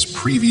abandoning his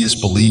previous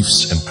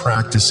beliefs and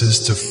practices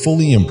to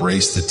fully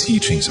embrace the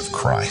teachings of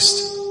Christ.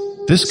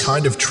 This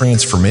kind of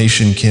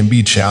transformation can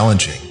be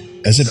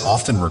challenging, as it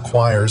often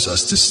requires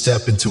us to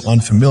step into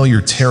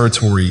unfamiliar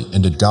territory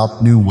and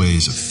adopt new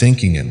ways of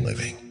thinking and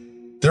living.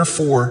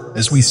 Therefore,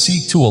 as we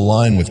seek to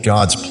align with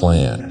God's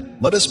plan,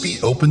 let us be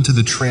open to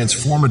the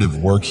transformative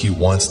work he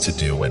wants to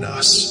do in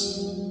us.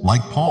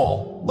 Like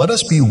Paul, let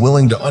us be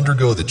willing to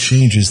undergo the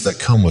changes that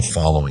come with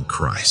following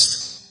Christ.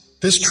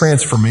 This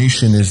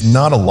transformation is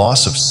not a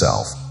loss of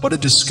self, but a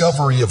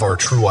discovery of our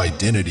true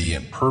identity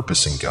and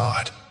purpose in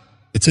God.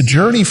 It's a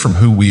journey from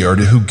who we are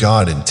to who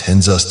God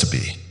intends us to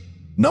be.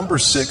 Number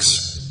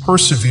 6,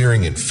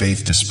 persevering in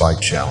faith despite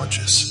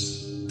challenges.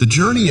 The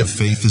journey of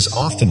faith is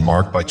often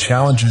marked by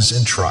challenges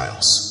and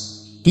trials.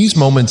 These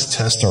moments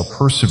test our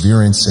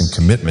perseverance and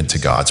commitment to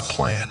God's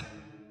plan.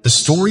 The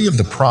story of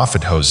the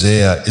prophet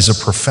Hosea is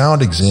a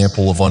profound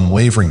example of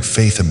unwavering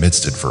faith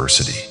amidst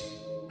adversity.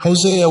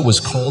 Hosea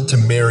was called to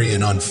marry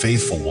an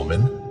unfaithful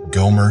woman,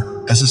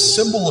 Gomer, as a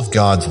symbol of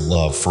God's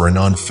love for an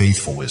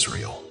unfaithful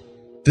Israel.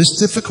 This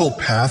difficult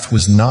path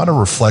was not a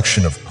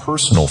reflection of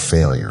personal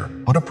failure,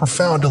 but a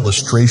profound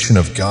illustration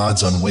of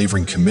God's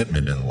unwavering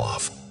commitment and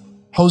love.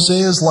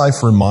 Hosea's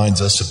life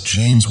reminds us of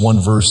James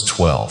 1 verse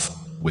 12,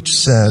 which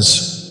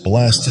says,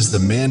 "Blessed is the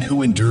man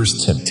who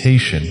endures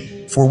temptation,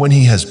 for when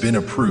he has been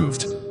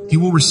approved, he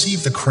will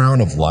receive the crown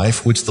of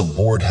life which the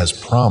Lord has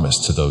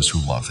promised to those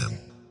who love him."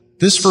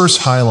 This verse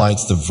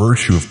highlights the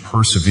virtue of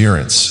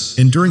perseverance.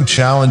 Enduring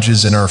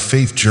challenges in our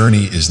faith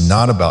journey is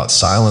not about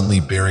silently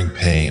bearing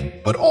pain,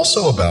 but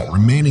also about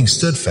remaining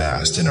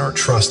steadfast in our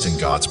trust in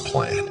God's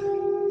plan.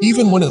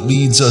 Even when it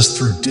leads us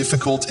through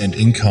difficult and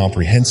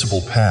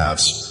incomprehensible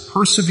paths,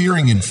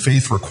 persevering in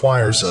faith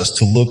requires us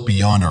to look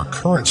beyond our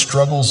current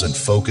struggles and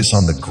focus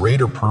on the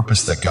greater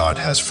purpose that God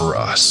has for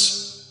us.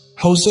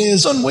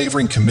 Hosea's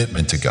unwavering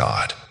commitment to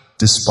God,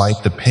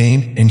 despite the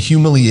pain and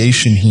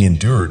humiliation he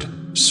endured,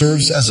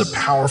 serves as a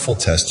powerful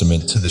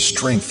testament to the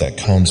strength that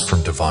comes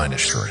from divine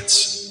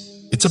assurance.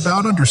 It's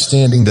about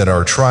understanding that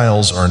our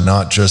trials are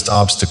not just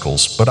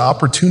obstacles, but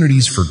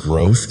opportunities for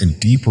growth and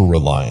deeper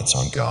reliance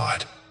on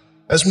God.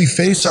 As we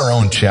face our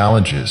own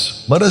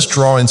challenges, let us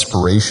draw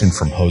inspiration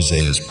from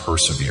Hosea's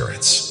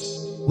perseverance.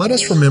 Let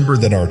us remember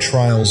that our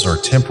trials are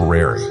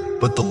temporary,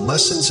 but the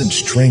lessons and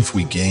strength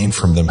we gain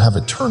from them have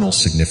eternal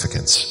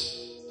significance.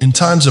 In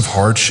times of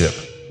hardship,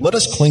 let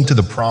us cling to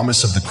the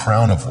promise of the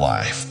crown of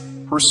life,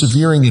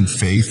 persevering in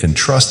faith and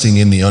trusting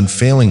in the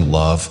unfailing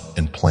love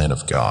and plan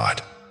of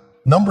God.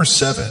 Number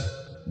 7,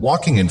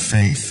 walking in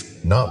faith,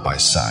 not by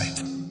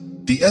sight.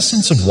 The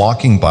essence of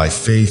walking by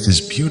faith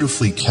is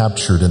beautifully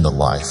captured in the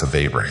life of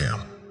Abraham.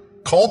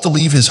 Called to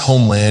leave his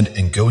homeland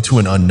and go to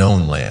an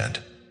unknown land,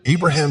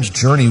 Abraham's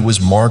journey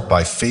was marked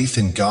by faith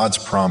in God's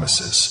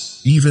promises,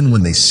 even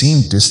when they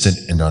seemed distant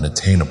and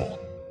unattainable.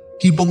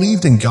 He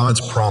believed in God's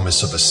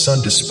promise of a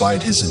son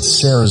despite his and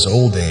Sarah's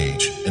old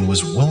age and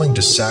was willing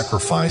to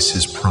sacrifice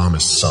his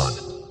promised son,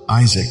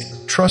 Isaac,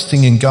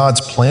 trusting in God's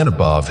plan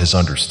above his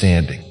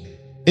understanding.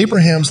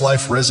 Abraham's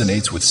life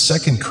resonates with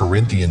 2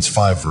 Corinthians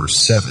 5 verse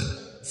 7,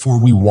 "For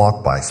we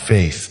walk by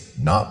faith,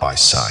 not by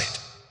sight."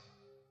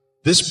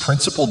 This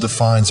principle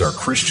defines our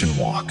Christian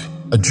walk,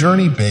 a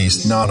journey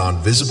based not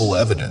on visible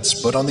evidence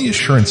but on the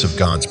assurance of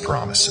God's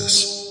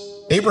promises.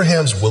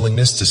 Abraham's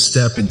willingness to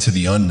step into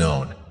the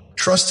unknown,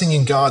 trusting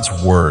in God's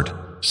word,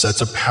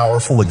 sets a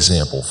powerful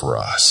example for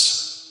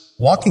us.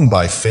 Walking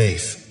by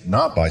faith,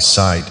 not by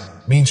sight,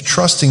 means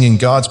trusting in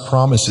God's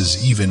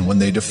promises even when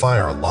they defy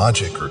our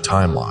logic or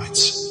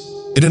timelines.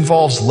 It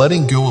involves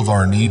letting go of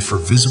our need for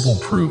visible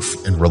proof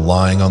and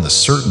relying on the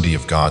certainty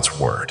of God's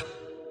word.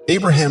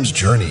 Abraham's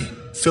journey,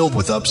 filled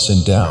with ups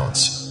and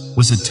downs,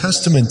 was a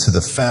testament to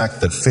the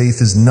fact that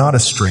faith is not a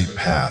straight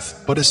path,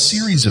 but a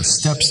series of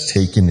steps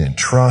taken in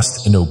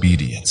trust and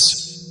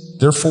obedience.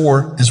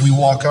 Therefore, as we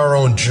walk our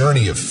own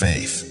journey of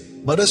faith,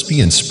 let us be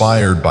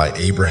inspired by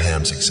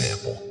Abraham's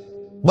example.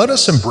 Let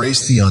us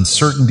embrace the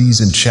uncertainties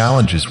and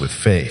challenges with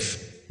faith,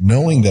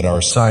 knowing that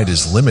our sight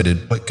is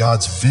limited but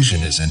God's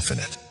vision is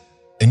infinite.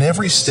 In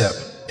every step,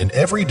 in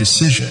every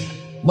decision,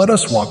 let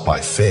us walk by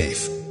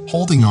faith,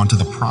 holding on to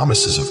the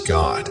promises of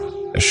God,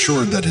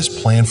 assured that His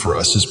plan for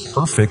us is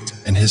perfect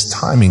and His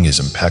timing is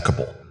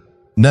impeccable.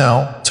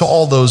 Now, to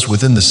all those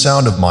within the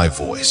sound of my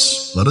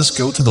voice, let us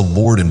go to the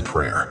Lord in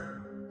prayer.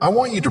 I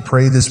want you to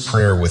pray this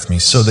prayer with me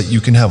so that you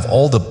can have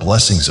all the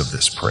blessings of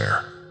this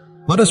prayer.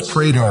 Let us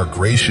pray to our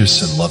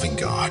gracious and loving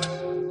God.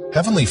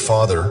 Heavenly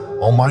Father,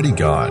 Almighty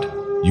God,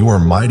 you are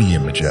mighty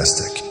and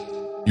majestic.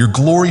 Your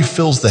glory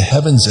fills the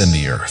heavens and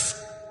the earth.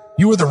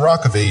 You are the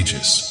Rock of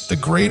Ages, the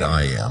great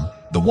I Am,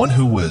 the one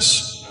who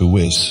is,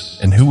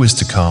 and who is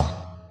to come.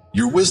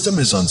 Your wisdom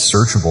is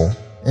unsearchable,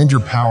 and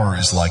your power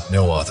is like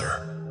no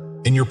other.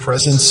 In your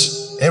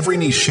presence, every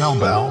knee shall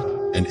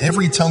bow, and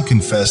every tongue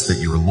confess that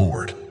you are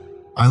Lord.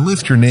 I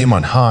lift your name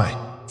on high,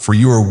 for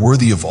you are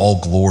worthy of all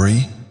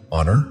glory,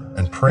 honor,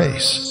 and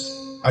praise.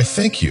 I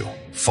thank you,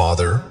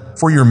 Father,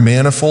 for your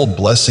manifold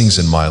blessings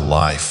in my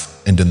life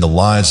and in the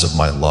lives of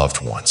my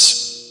loved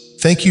ones.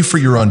 Thank you for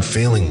your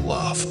unfailing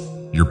love,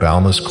 your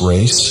boundless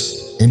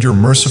grace, and your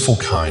merciful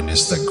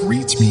kindness that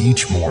greets me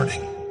each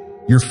morning.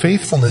 Your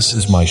faithfulness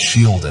is my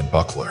shield and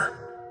buckler.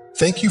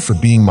 Thank you for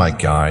being my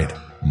guide,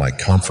 my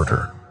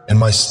comforter, and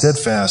my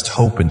steadfast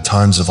hope in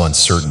times of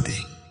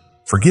uncertainty.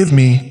 Forgive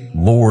me,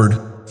 Lord,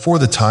 for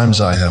the times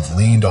I have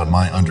leaned on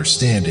my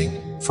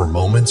understanding, for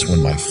moments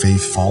when my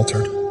faith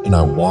faltered and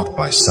I walked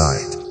by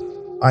sight.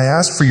 I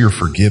ask for your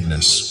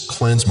forgiveness,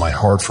 cleanse my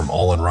heart from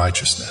all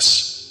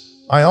unrighteousness.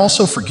 I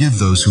also forgive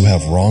those who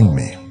have wronged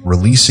me,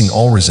 releasing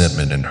all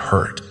resentment and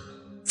hurt.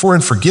 For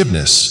in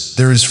forgiveness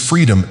there is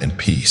freedom and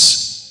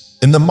peace.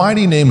 In the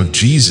mighty name of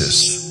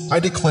Jesus, I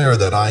declare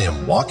that I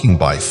am walking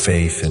by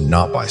faith and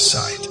not by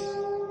sight.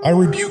 I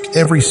rebuke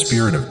every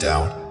spirit of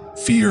doubt,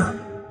 fear,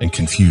 and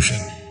confusion.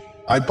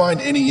 I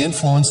bind any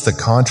influence that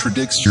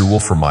contradicts your will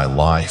for my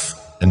life,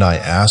 and I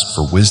ask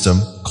for wisdom,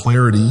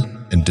 clarity,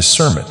 and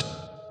discernment.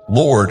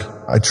 Lord,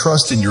 I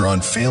trust in your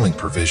unfailing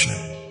provision.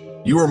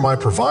 You are my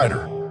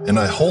provider, and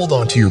I hold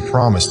on to your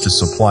promise to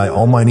supply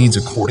all my needs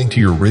according to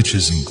your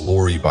riches and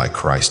glory by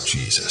Christ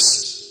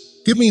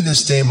Jesus. Give me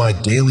this day my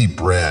daily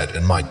bread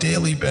and my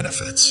daily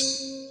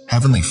benefits.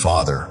 Heavenly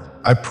Father,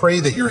 I pray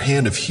that your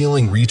hand of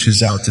healing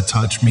reaches out to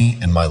touch me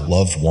and my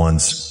loved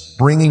ones,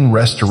 bringing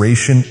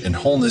restoration and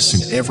wholeness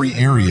in every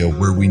area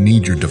where we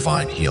need your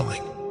divine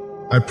healing.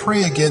 I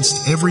pray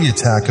against every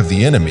attack of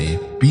the enemy,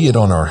 be it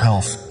on our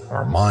health,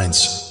 our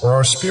minds, or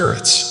our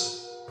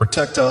spirits.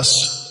 Protect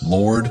us,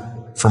 Lord,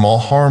 from all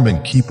harm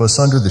and keep us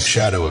under the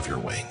shadow of your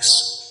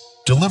wings.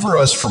 Deliver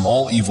us from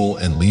all evil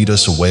and lead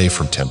us away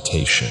from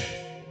temptation.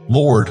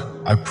 Lord,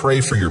 I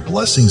pray for your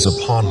blessings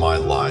upon my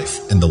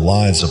life and the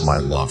lives of my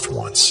loved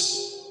ones.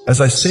 As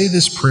I say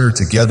this prayer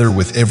together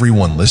with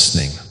everyone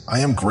listening, I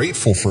am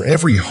grateful for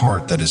every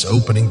heart that is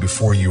opening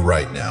before you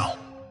right now.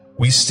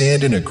 We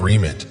stand in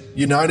agreement,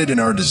 united in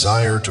our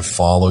desire to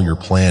follow your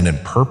plan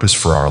and purpose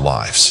for our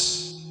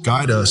lives.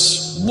 Guide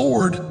us,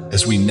 Lord,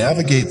 as we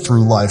navigate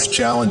through life's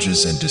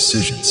challenges and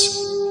decisions.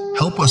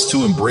 Help us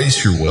to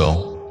embrace your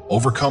will,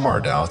 overcome our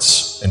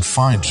doubts, and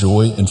find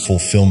joy and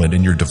fulfillment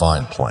in your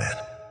divine plan.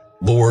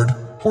 Lord,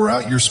 pour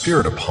out your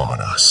Spirit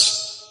upon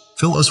us.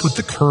 Fill us with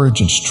the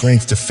courage and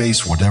strength to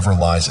face whatever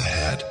lies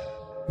ahead.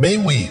 May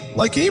we,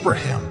 like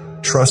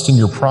Abraham, trust in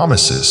your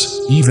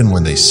promises even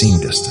when they seem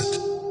distant.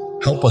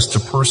 Help us to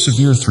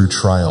persevere through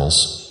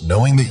trials,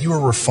 knowing that you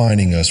are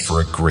refining us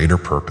for a greater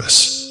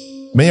purpose.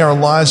 May our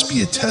lives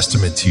be a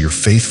testament to your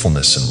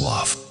faithfulness and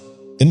love.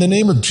 In the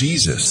name of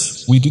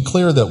Jesus, we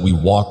declare that we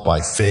walk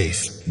by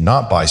faith,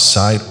 not by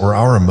sight or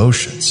our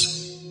emotions.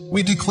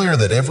 We declare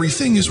that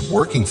everything is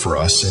working for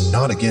us and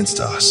not against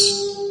us.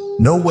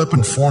 No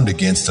weapon formed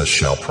against us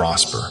shall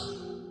prosper.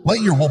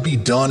 Let your will be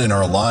done in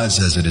our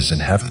lives as it is in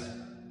heaven.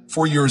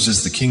 For yours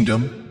is the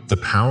kingdom, the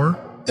power,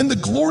 and the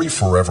glory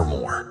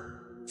forevermore.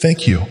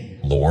 Thank you,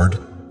 Lord,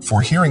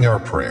 for hearing our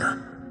prayer.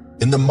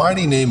 In the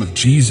mighty name of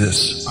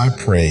Jesus, I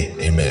pray,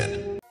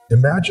 amen.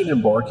 Imagine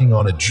embarking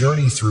on a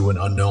journey through an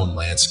unknown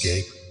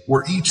landscape,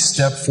 where each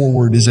step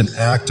forward is an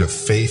act of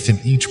faith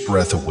and each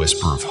breath a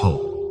whisper of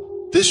hope.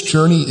 This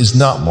journey is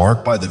not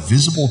marked by the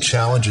visible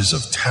challenges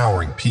of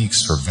towering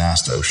peaks or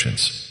vast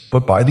oceans,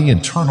 but by the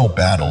internal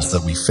battles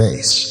that we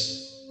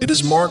face. It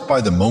is marked by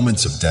the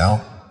moments of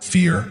doubt,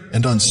 fear,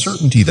 and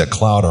uncertainty that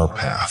cloud our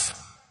path.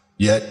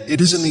 Yet, it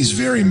is in these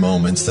very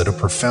moments that a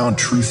profound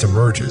truth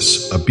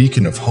emerges, a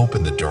beacon of hope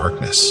in the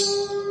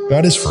darkness.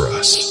 God is for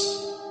us.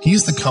 He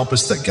is the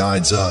compass that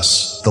guides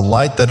us, the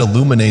light that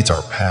illuminates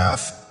our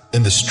path,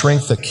 and the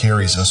strength that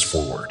carries us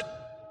forward.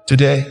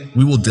 Today,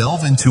 we will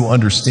delve into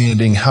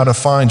understanding how to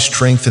find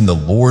strength in the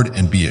Lord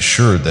and be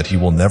assured that He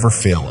will never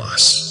fail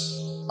us.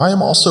 I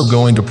am also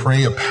going to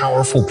pray a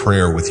powerful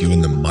prayer with you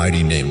in the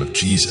mighty name of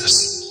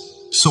Jesus.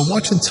 So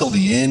watch until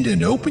the end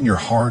and open your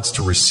hearts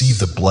to receive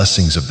the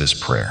blessings of this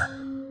prayer.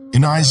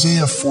 In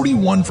Isaiah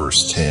 41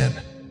 verse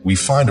 10, we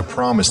find a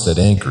promise that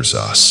anchors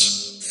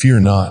us.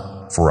 Fear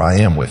not, for I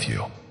am with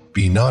you.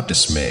 Be not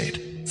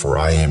dismayed, for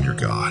I am your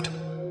God.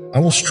 I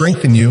will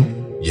strengthen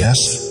you.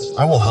 Yes,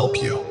 I will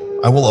help you.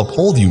 I will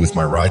uphold you with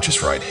my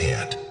righteous right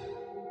hand.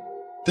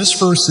 This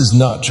verse is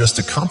not just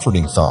a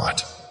comforting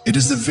thought. It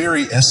is the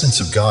very essence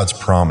of God's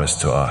promise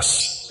to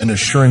us, an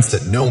assurance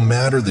that no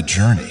matter the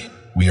journey,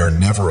 we are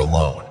never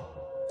alone.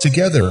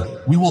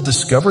 Together, we will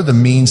discover the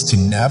means to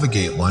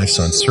navigate life's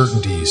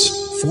uncertainties,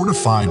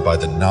 fortified by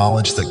the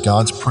knowledge that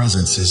God's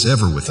presence is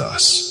ever with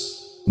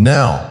us.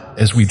 Now,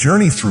 as we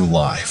journey through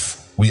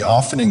life, we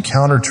often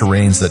encounter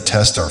terrains that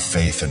test our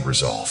faith and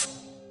resolve.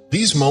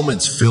 These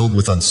moments filled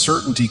with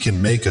uncertainty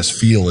can make us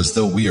feel as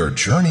though we are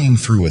journeying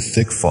through a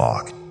thick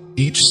fog,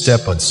 each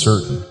step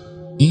uncertain,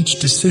 each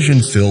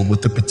decision filled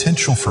with the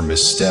potential for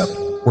misstep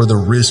or the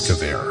risk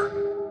of error.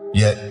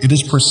 Yet, it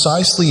is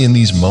precisely in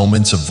these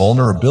moments of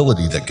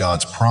vulnerability that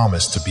God's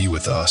promise to be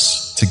with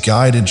us, to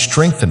guide and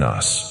strengthen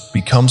us,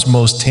 becomes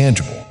most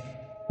tangible.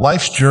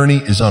 Life's journey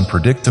is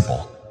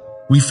unpredictable.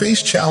 We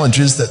face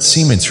challenges that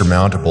seem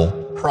insurmountable,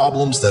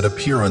 problems that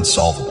appear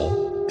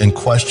unsolvable, and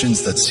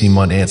questions that seem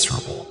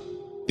unanswerable.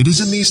 It is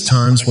in these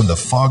times when the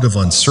fog of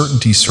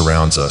uncertainty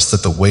surrounds us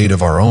that the weight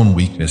of our own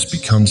weakness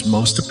becomes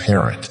most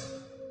apparent.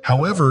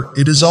 However,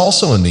 it is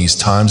also in these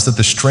times that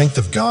the strength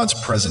of God's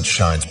presence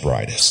shines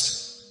brightest.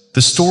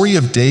 The story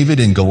of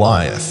David and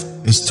Goliath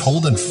is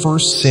told in 1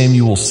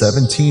 Samuel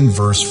 17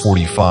 verse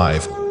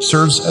 45,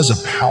 serves as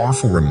a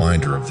powerful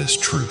reminder of this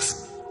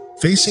truth.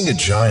 Facing a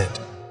giant,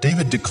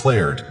 David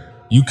declared,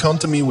 "You come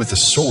to me with a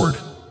sword,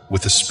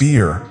 with a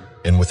spear,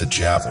 and with a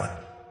javelin.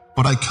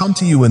 But I come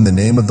to you in the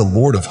name of the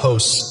Lord of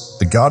hosts,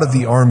 the God of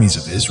the armies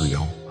of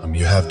Israel, whom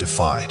you have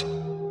defied."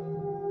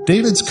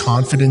 David's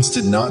confidence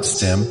did not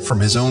stem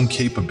from his own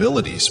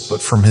capabilities,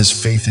 but from his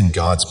faith in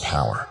God's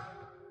power.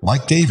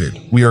 Like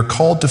David, we are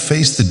called to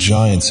face the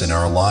giants in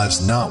our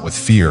lives not with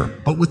fear,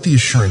 but with the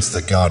assurance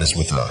that God is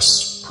with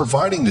us,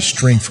 providing the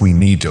strength we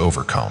need to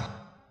overcome.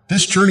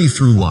 This journey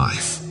through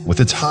life,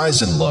 with its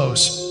highs and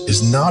lows,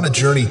 is not a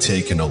journey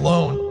taken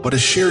alone, but a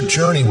shared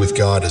journey with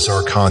God as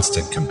our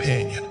constant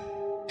companion.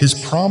 His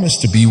promise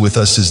to be with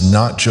us is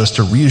not just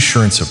a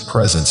reassurance of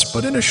presence,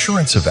 but an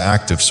assurance of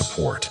active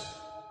support.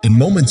 In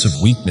moments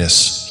of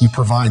weakness, He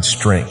provides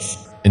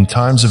strength. In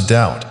times of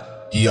doubt,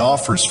 He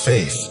offers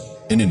faith.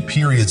 And in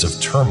periods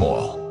of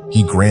turmoil,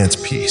 He grants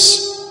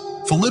peace.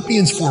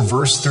 Philippians 4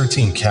 verse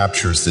 13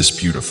 captures this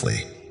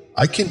beautifully.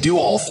 I can do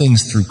all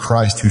things through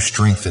Christ who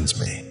strengthens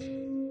me.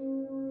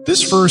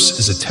 This verse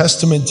is a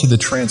testament to the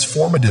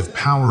transformative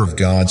power of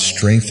God's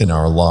strength in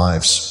our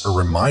lives, a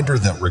reminder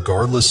that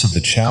regardless of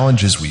the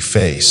challenges we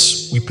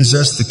face, we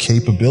possess the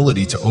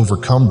capability to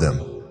overcome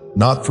them,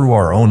 not through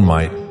our own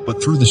might,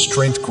 but through the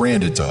strength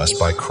granted to us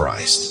by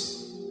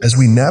Christ. As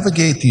we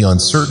navigate the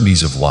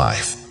uncertainties of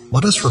life,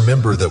 let us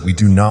remember that we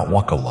do not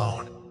walk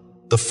alone.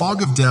 The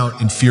fog of doubt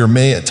and fear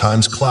may at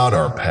times cloud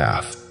our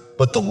path,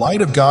 but the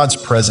light of God's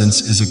presence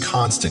is a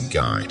constant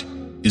guide.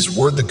 His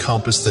word the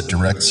compass that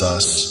directs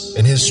us,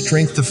 and His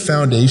strength the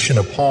foundation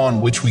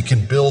upon which we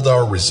can build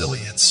our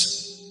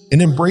resilience.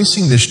 In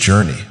embracing this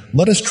journey,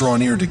 let us draw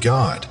near to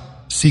God,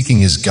 seeking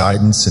His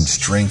guidance and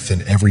strength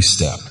in every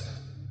step.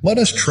 Let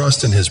us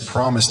trust in His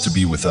promise to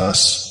be with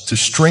us, to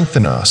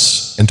strengthen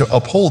us, and to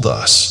uphold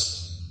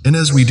us. And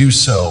as we do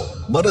so,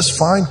 let us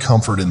find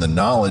comfort in the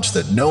knowledge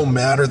that no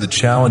matter the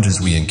challenges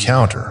we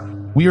encounter,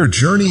 we are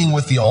journeying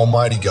with the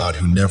Almighty God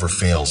who never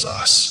fails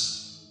us.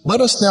 Let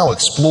us now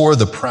explore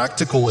the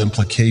practical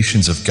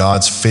implications of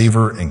God's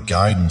favor and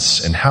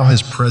guidance and how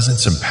His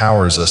presence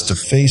empowers us to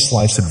face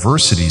life's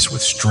adversities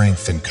with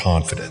strength and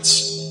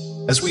confidence.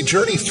 As we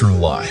journey through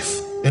life,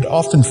 it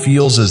often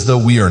feels as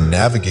though we are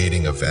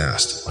navigating a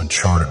vast,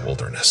 uncharted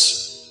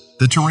wilderness.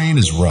 The terrain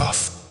is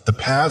rough, the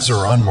paths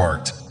are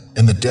unmarked,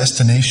 and the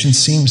destination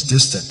seems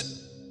distant.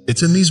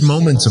 It's in these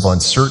moments of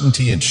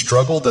uncertainty and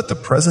struggle that the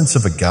presence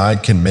of a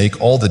guide can make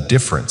all the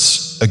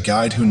difference, a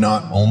guide who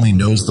not only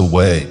knows the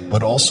way,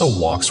 but also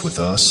walks with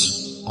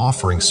us,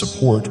 offering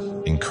support,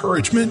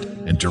 encouragement,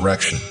 and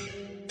direction.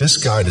 This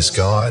guide is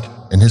God,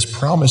 and His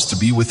promise to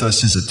be with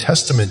us is a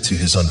testament to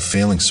His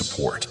unfailing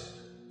support.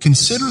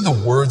 Consider the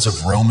words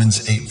of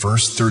Romans 8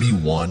 verse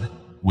 31,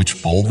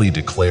 which boldly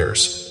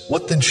declares,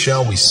 "What then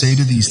shall we say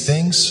to these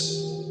things?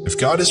 If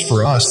God is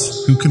for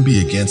us, who can be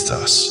against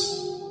us?"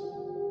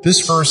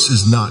 This verse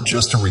is not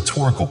just a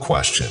rhetorical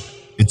question,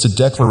 it's a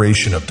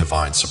declaration of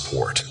divine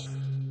support.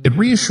 It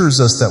reassures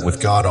us that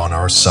with God on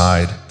our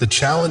side, the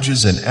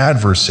challenges and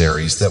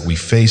adversaries that we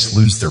face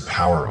lose their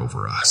power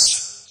over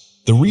us.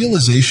 The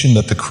realization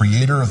that the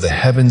Creator of the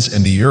heavens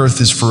and the earth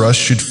is for us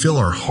should fill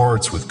our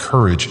hearts with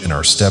courage and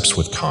our steps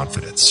with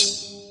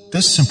confidence.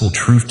 This simple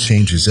truth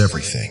changes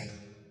everything.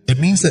 It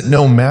means that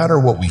no matter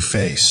what we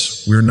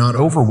face, we're not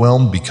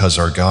overwhelmed because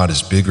our God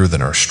is bigger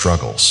than our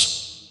struggles.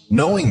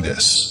 Knowing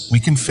this,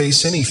 we can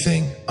face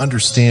anything,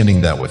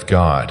 understanding that with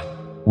God,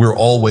 we're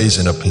always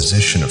in a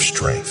position of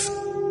strength.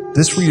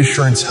 This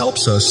reassurance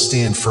helps us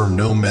stand firm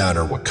no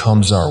matter what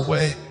comes our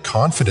way,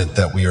 confident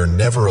that we are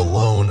never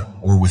alone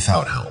or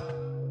without help.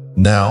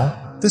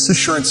 Now, this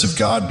assurance of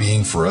God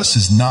being for us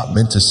is not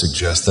meant to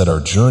suggest that our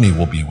journey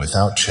will be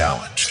without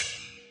challenge.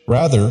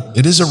 Rather,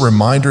 it is a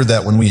reminder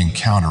that when we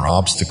encounter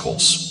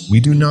obstacles, we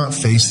do not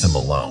face them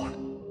alone.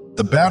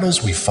 The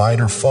battles we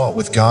fight are fought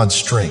with God's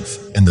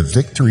strength, and the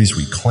victories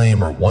we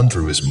claim are won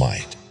through His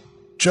might.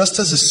 Just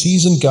as a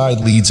seasoned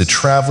guide leads a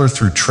traveler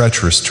through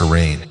treacherous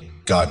terrain,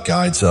 God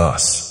guides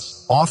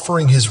us,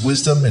 offering His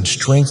wisdom and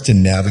strength to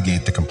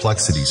navigate the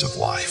complexities of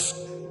life.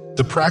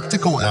 The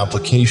practical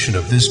application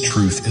of this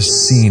truth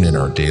is seen in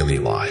our daily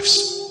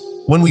lives.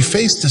 When we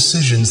face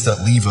decisions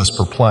that leave us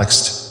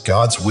perplexed,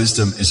 God's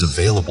wisdom is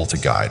available to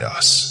guide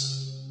us.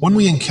 When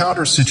we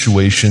encounter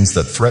situations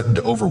that threaten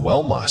to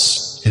overwhelm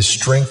us, His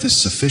strength is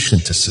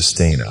sufficient to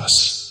sustain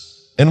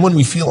us. And when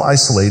we feel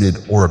isolated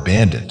or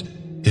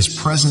abandoned, His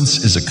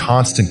presence is a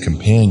constant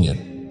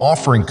companion,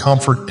 offering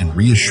comfort and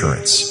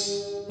reassurance.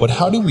 But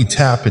how do we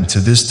tap into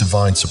this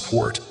divine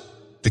support?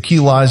 The key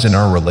lies in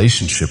our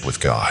relationship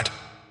with God.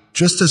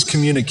 Just as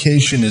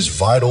communication is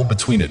vital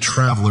between a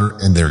traveler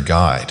and their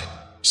guide,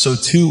 so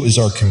too is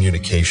our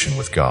communication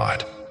with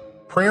God.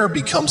 Prayer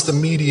becomes the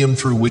medium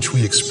through which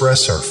we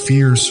express our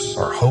fears,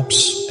 our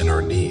hopes, and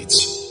our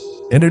needs.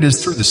 And it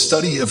is through the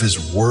study of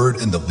His Word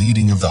and the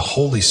leading of the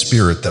Holy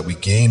Spirit that we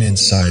gain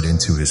insight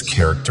into His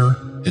character,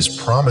 His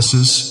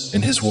promises,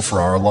 and His will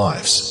for our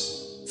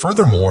lives.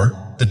 Furthermore,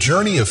 the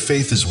journey of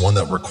faith is one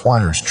that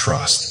requires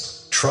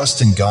trust.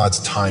 Trust in God's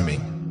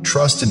timing,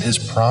 trust in His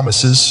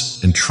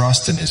promises, and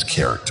trust in His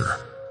character.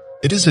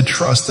 It is a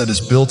trust that is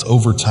built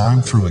over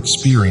time through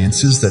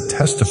experiences that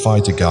testify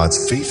to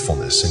God's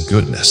faithfulness and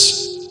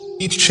goodness.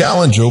 Each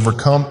challenge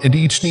overcome and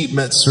each need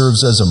met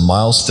serves as a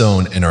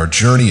milestone in our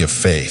journey of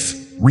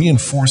faith,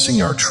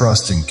 reinforcing our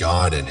trust in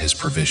God and His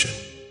provision.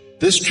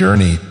 This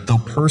journey, though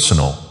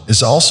personal,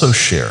 is also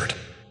shared.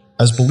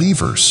 As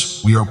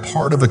believers, we are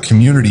part of a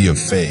community of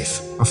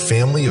faith, a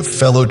family of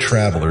fellow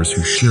travelers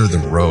who share the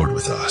road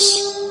with us.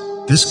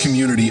 This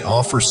community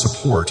offers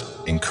support,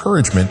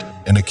 encouragement,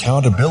 and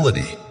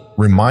accountability,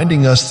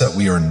 reminding us that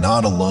we are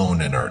not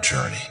alone in our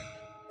journey.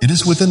 It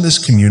is within this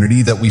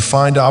community that we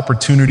find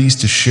opportunities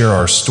to share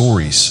our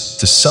stories,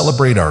 to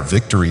celebrate our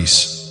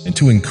victories, and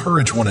to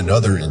encourage one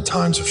another in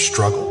times of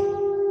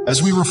struggle.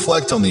 As we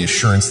reflect on the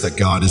assurance that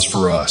God is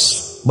for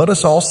us, let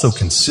us also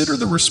consider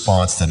the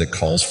response that it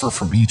calls for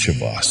from each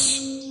of us,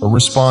 a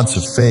response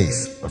of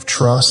faith, of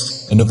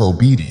trust, and of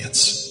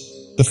obedience.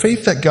 The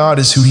faith that God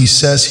is who He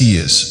says He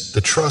is,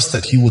 the trust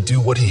that He will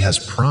do what He has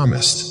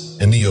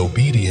promised, and the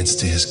obedience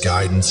to His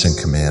guidance and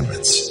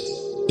commandments.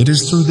 It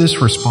is through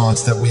this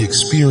response that we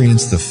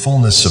experience the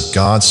fullness of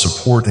God's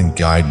support and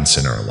guidance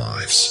in our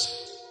lives.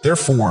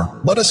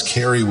 Therefore, let us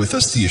carry with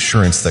us the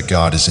assurance that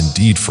God is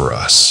indeed for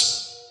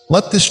us.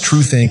 Let this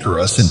truth anchor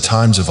us in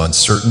times of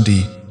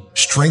uncertainty,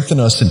 strengthen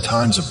us in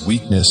times of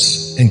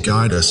weakness, and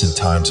guide us in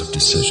times of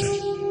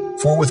decision.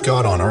 For with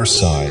God on our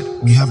side,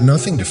 we have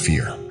nothing to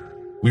fear.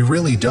 We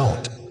really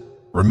don't.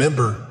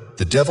 Remember,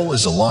 the devil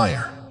is a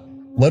liar.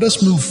 Let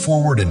us move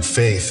forward in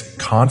faith,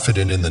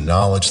 confident in the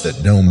knowledge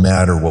that no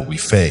matter what we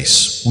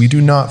face, we do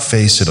not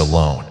face it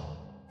alone.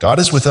 God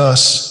is with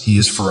us, He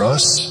is for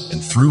us,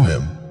 and through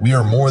Him, we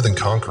are more than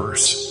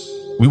conquerors.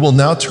 We will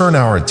now turn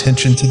our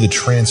attention to the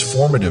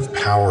transformative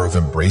power of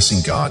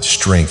embracing God's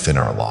strength in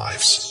our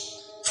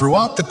lives.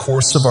 Throughout the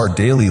course of our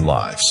daily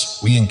lives,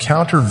 we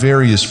encounter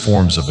various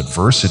forms of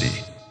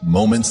adversity,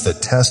 moments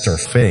that test our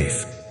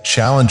faith,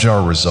 challenge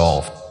our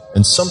resolve,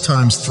 and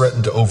sometimes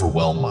threaten to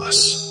overwhelm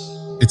us.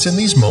 It's in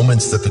these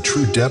moments that the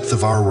true depth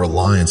of our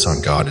reliance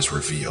on God is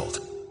revealed.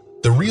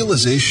 The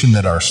realization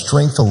that our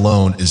strength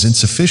alone is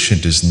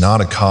insufficient is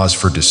not a cause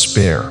for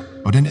despair,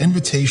 but an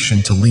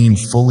invitation to lean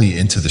fully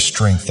into the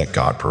strength that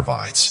God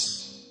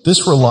provides.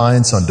 This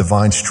reliance on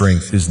divine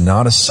strength is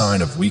not a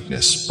sign of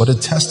weakness, but a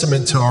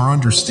testament to our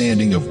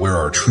understanding of where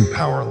our true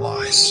power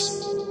lies.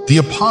 The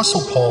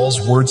Apostle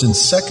Paul's words in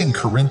 2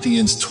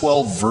 Corinthians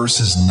 12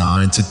 verses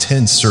 9 to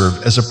 10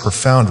 serve as a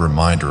profound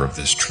reminder of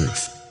this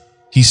truth.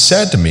 He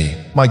said to me,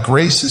 "My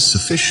grace is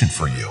sufficient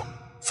for you,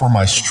 for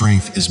my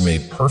strength is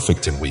made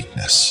perfect in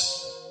weakness.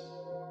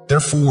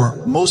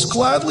 Therefore, most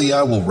gladly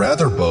I will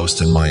rather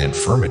boast in my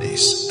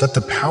infirmities, that the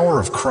power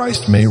of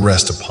Christ may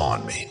rest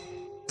upon me.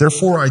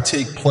 Therefore I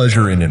take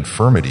pleasure in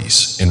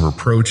infirmities, in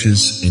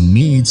reproaches, in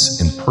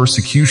needs, in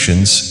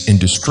persecutions, in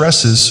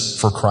distresses,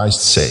 for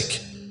Christ's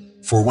sake.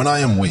 For when I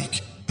am weak,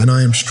 then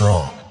I am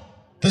strong."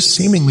 This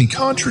seemingly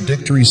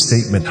contradictory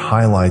statement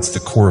highlights the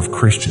core of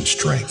Christian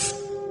strength.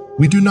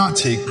 We do not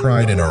take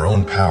pride in our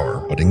own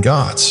power, but in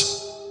God's.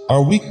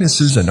 Our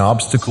weaknesses and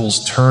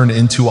obstacles turn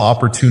into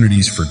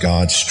opportunities for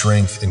God's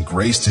strength and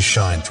grace to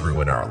shine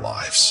through in our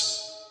lives.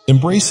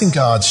 Embracing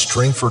God's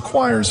strength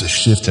requires a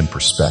shift in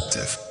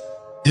perspective.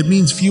 It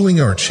means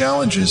viewing our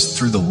challenges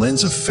through the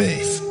lens of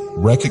faith,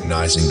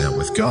 recognizing that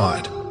with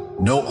God,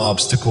 no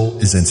obstacle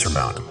is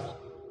insurmountable.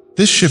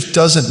 This shift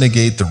doesn't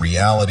negate the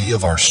reality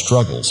of our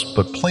struggles,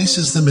 but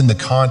places them in the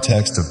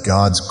context of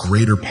God's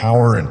greater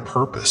power and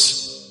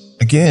purpose.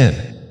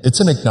 Again, it's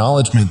an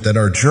acknowledgement that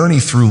our journey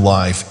through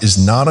life is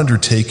not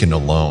undertaken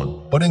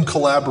alone, but in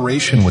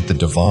collaboration with the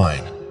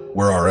divine,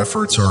 where our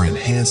efforts are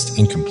enhanced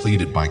and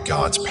completed by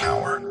God's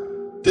power.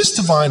 This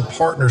divine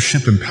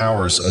partnership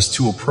empowers us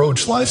to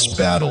approach life's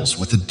battles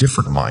with a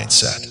different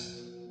mindset.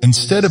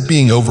 Instead of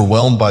being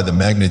overwhelmed by the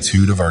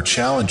magnitude of our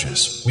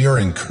challenges, we are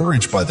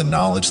encouraged by the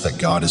knowledge that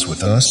God is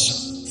with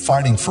us,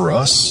 fighting for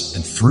us,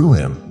 and through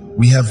Him,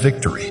 we have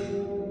victory.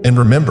 And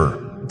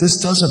remember, this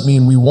doesn't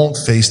mean we won't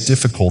face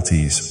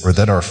difficulties or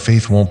that our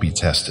faith won't be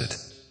tested.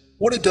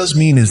 What it does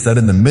mean is that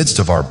in the midst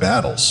of our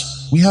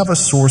battles, we have a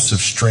source of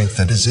strength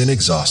that is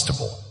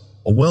inexhaustible,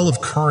 a well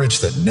of courage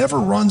that never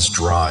runs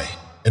dry,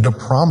 and a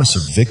promise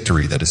of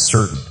victory that is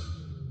certain.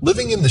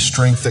 Living in the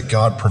strength that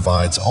God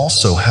provides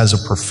also has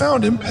a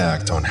profound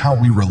impact on how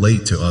we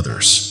relate to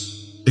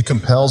others. It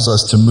compels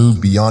us to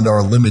move beyond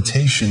our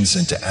limitations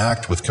and to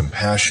act with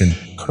compassion,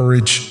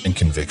 courage, and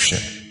conviction.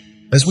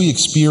 As we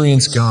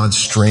experience God's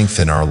strength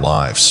in our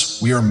lives,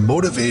 we are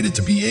motivated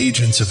to be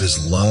agents of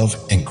His love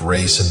and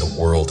grace in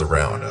the world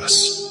around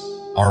us.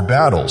 Our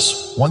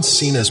battles, once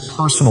seen as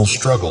personal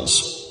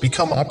struggles,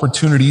 become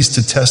opportunities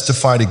to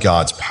testify to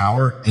God's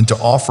power and to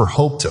offer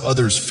hope to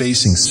others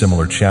facing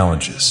similar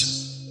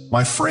challenges.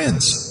 My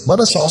friends, let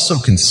us also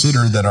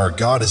consider that our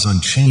God is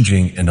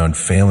unchanging and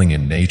unfailing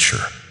in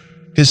nature.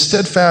 His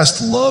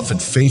steadfast love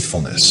and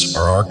faithfulness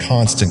are our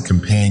constant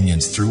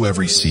companions through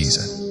every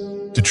season.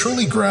 To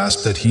truly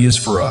grasp that He is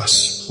for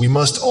us, we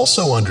must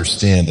also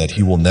understand that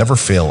He will never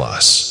fail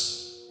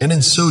us. And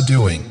in so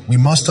doing, we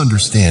must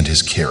understand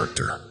His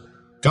character.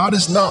 God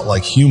is not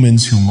like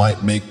humans who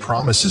might make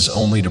promises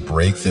only to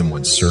break them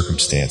when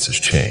circumstances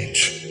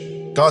change.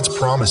 God's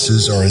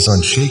promises are as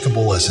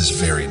unshakable as His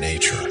very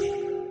nature.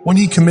 When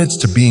He commits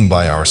to being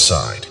by our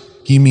side,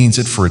 He means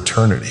it for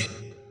eternity.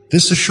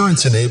 This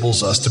assurance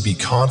enables us to be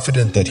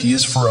confident that He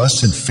is for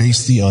us and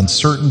face the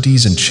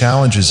uncertainties and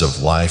challenges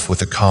of life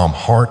with a calm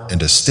heart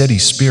and a steady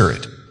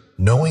spirit,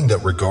 knowing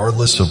that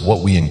regardless of what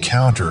we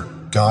encounter,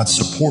 God's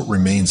support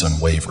remains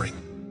unwavering.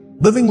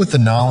 Living with the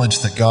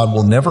knowledge that God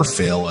will never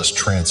fail us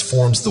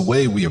transforms the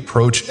way we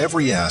approach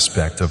every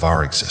aspect of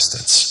our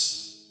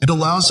existence. It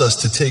allows us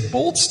to take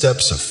bold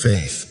steps of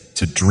faith,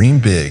 to dream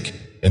big,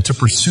 and to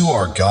pursue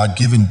our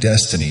God-given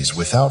destinies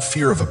without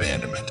fear of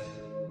abandonment.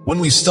 When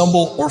we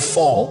stumble or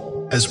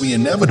fall, as we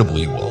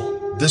inevitably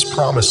will, this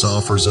promise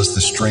offers us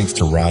the strength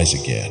to rise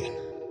again,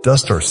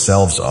 dust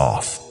ourselves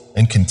off,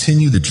 and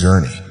continue the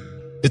journey.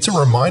 It's a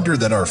reminder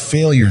that our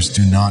failures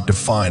do not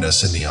define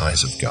us in the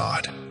eyes of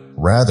God.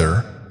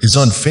 Rather, His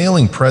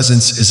unfailing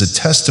presence is a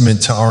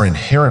testament to our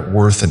inherent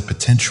worth and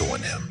potential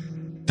in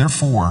Him.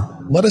 Therefore,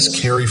 let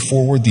us carry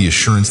forward the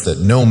assurance that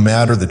no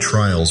matter the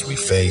trials we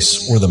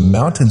face or the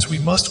mountains we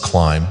must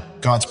climb,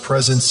 God's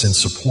presence and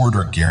support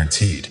are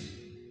guaranteed.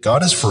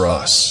 God is for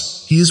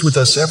us. He is with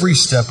us every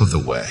step of the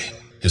way.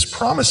 His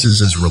promise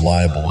is as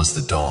reliable as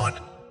the dawn.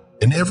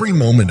 In every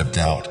moment of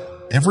doubt,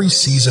 every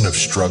season of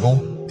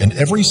struggle, and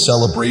every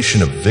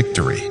celebration of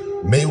victory,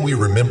 may we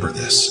remember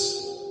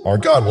this. Our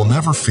God will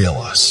never fail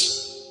us.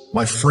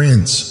 My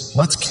friends,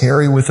 let's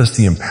carry with us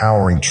the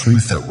empowering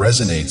truth that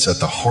resonates at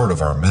the heart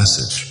of our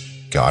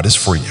message. God is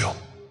for you.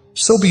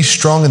 So be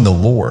strong in the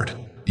Lord.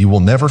 He will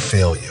never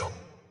fail you.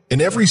 In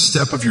every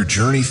step of your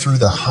journey through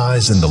the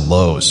highs and the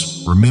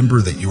lows,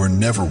 remember that you are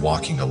never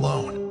walking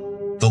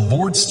alone. The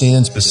Lord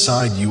stands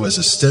beside you as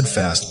a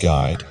steadfast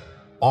guide,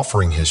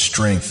 offering His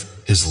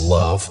strength, His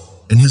love,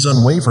 and His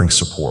unwavering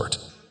support.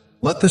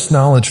 Let this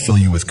knowledge fill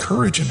you with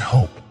courage and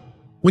hope.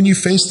 When you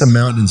face the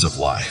mountains of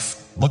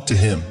life, look to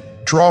Him,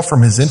 draw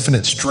from His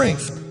infinite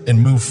strength,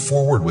 and move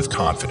forward with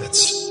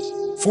confidence.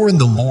 For in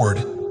the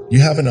Lord, you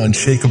have an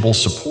unshakable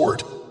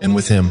support, and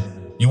with Him,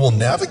 you will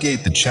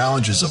navigate the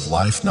challenges of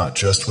life not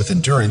just with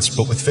endurance,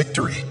 but with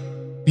victory.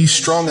 Be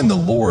strong in the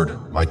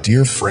Lord, my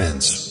dear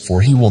friends,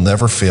 for He will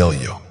never fail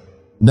you.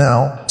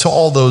 Now, to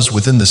all those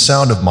within the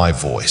sound of my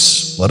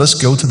voice, let us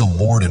go to the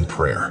Lord in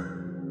prayer.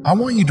 I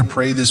want you to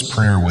pray this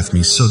prayer with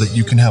me so that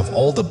you can have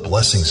all the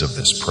blessings of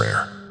this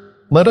prayer.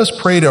 Let us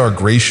pray to our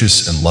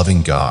gracious and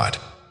loving God.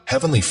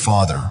 Heavenly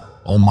Father,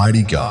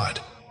 Almighty God,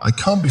 I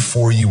come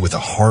before you with a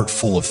heart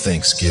full of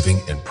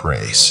thanksgiving and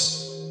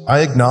praise.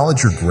 I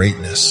acknowledge your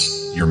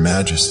greatness, your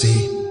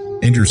majesty,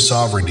 and your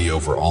sovereignty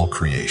over all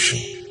creation.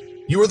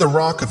 You are the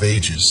Rock of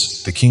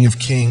Ages, the King of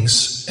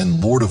Kings,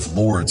 and Lord of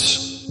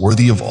Lords,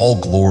 worthy of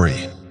all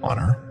glory,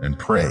 honor, and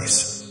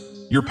praise.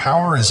 Your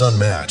power is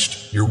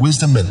unmatched, your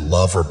wisdom and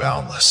love are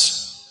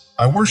boundless.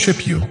 I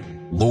worship you,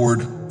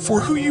 Lord,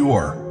 for who you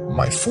are,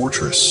 my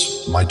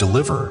fortress, my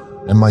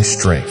deliverer, and my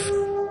strength.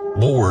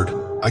 Lord,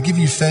 I give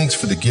you thanks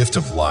for the gift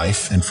of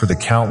life and for the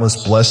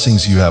countless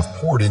blessings you have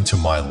poured into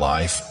my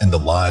life and the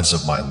lives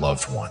of my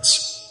loved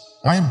ones.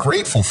 I am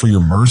grateful for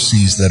your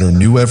mercies that are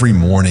new every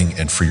morning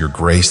and for your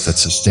grace that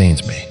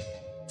sustains me.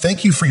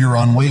 Thank you for your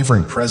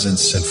unwavering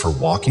presence and for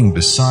walking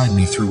beside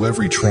me through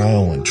every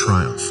trial and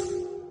triumph.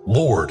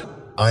 Lord,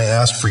 I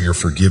ask for your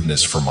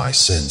forgiveness for my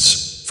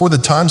sins, for the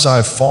times I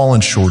have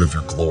fallen short of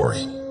your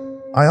glory.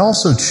 I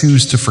also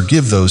choose to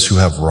forgive those who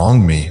have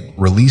wronged me,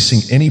 releasing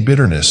any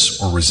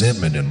bitterness or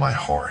resentment in my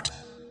heart.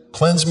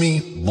 Cleanse me,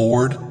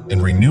 Lord,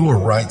 and renew a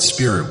right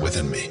spirit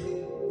within me.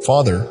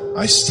 Father,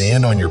 I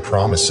stand on your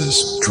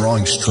promises,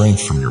 drawing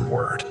strength from your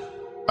word.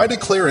 I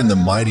declare in the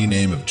mighty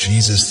name of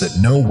Jesus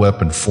that no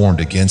weapon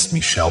formed against me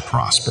shall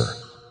prosper.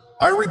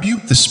 I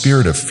rebuke the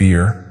spirit of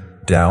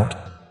fear, doubt,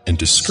 and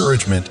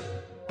discouragement,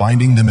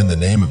 binding them in the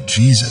name of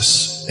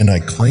Jesus, and I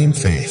claim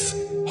faith,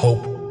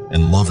 hope,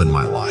 and love in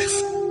my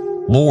life.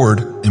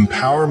 Lord,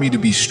 empower me to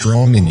be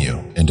strong in you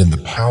and in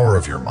the power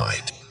of your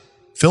might.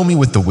 Fill me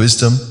with the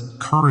wisdom,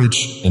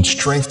 courage, and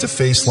strength to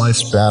face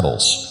life's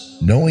battles,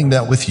 knowing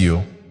that with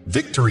you,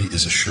 victory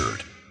is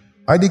assured.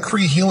 I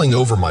decree healing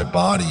over my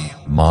body,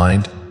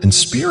 mind, and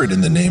spirit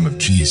in the name of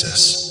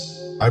Jesus.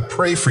 I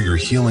pray for your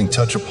healing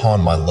touch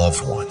upon my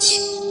loved ones.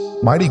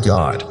 Mighty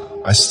God,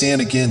 I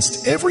stand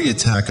against every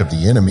attack of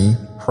the enemy,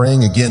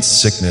 praying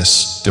against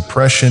sickness,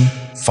 depression,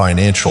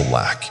 financial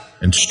lack,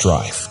 and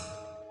strife.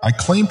 I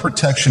claim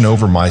protection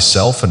over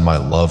myself and my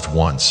loved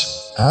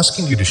ones,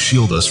 asking you to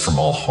shield us from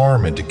all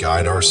harm and to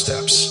guide our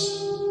steps.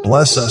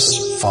 Bless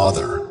us,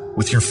 Father,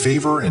 with your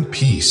favor and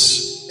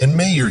peace, and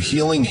may your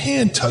healing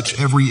hand touch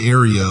every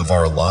area of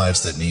our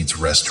lives that needs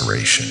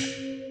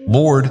restoration.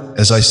 Lord,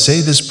 as I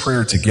say this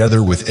prayer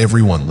together with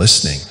everyone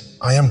listening,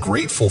 I am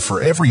grateful for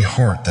every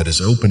heart that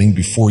is opening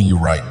before you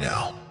right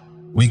now.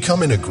 We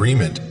come in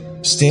agreement,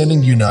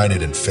 standing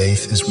united in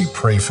faith as we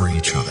pray for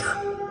each other.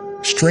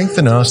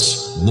 Strengthen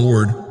us,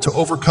 Lord, to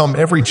overcome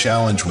every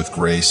challenge with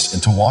grace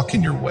and to walk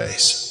in your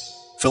ways.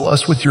 Fill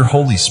us with your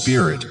Holy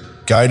Spirit,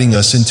 guiding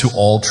us into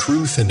all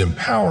truth and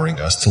empowering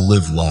us to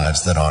live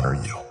lives that honor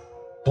you.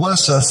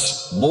 Bless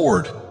us,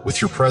 Lord,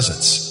 with your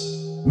presence.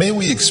 May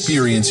we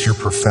experience your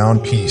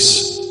profound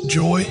peace,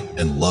 joy,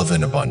 and love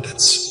in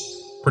abundance.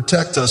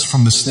 Protect us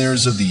from the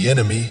snares of the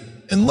enemy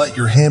and let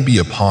your hand be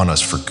upon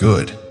us for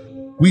good.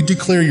 We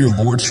declare your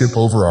lordship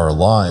over our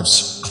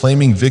lives,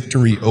 claiming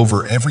victory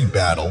over every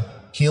battle,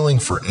 healing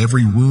for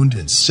every wound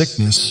and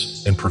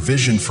sickness, and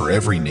provision for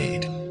every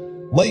need.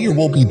 Let your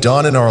will be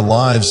done in our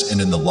lives and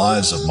in the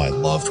lives of my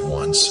loved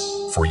ones,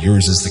 for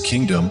yours is the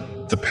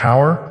kingdom, the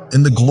power,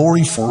 and the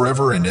glory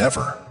forever and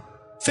ever.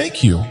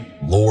 Thank you,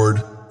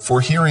 Lord, for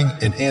hearing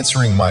and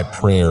answering my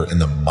prayer in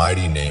the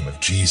mighty name of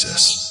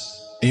Jesus.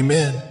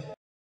 Amen.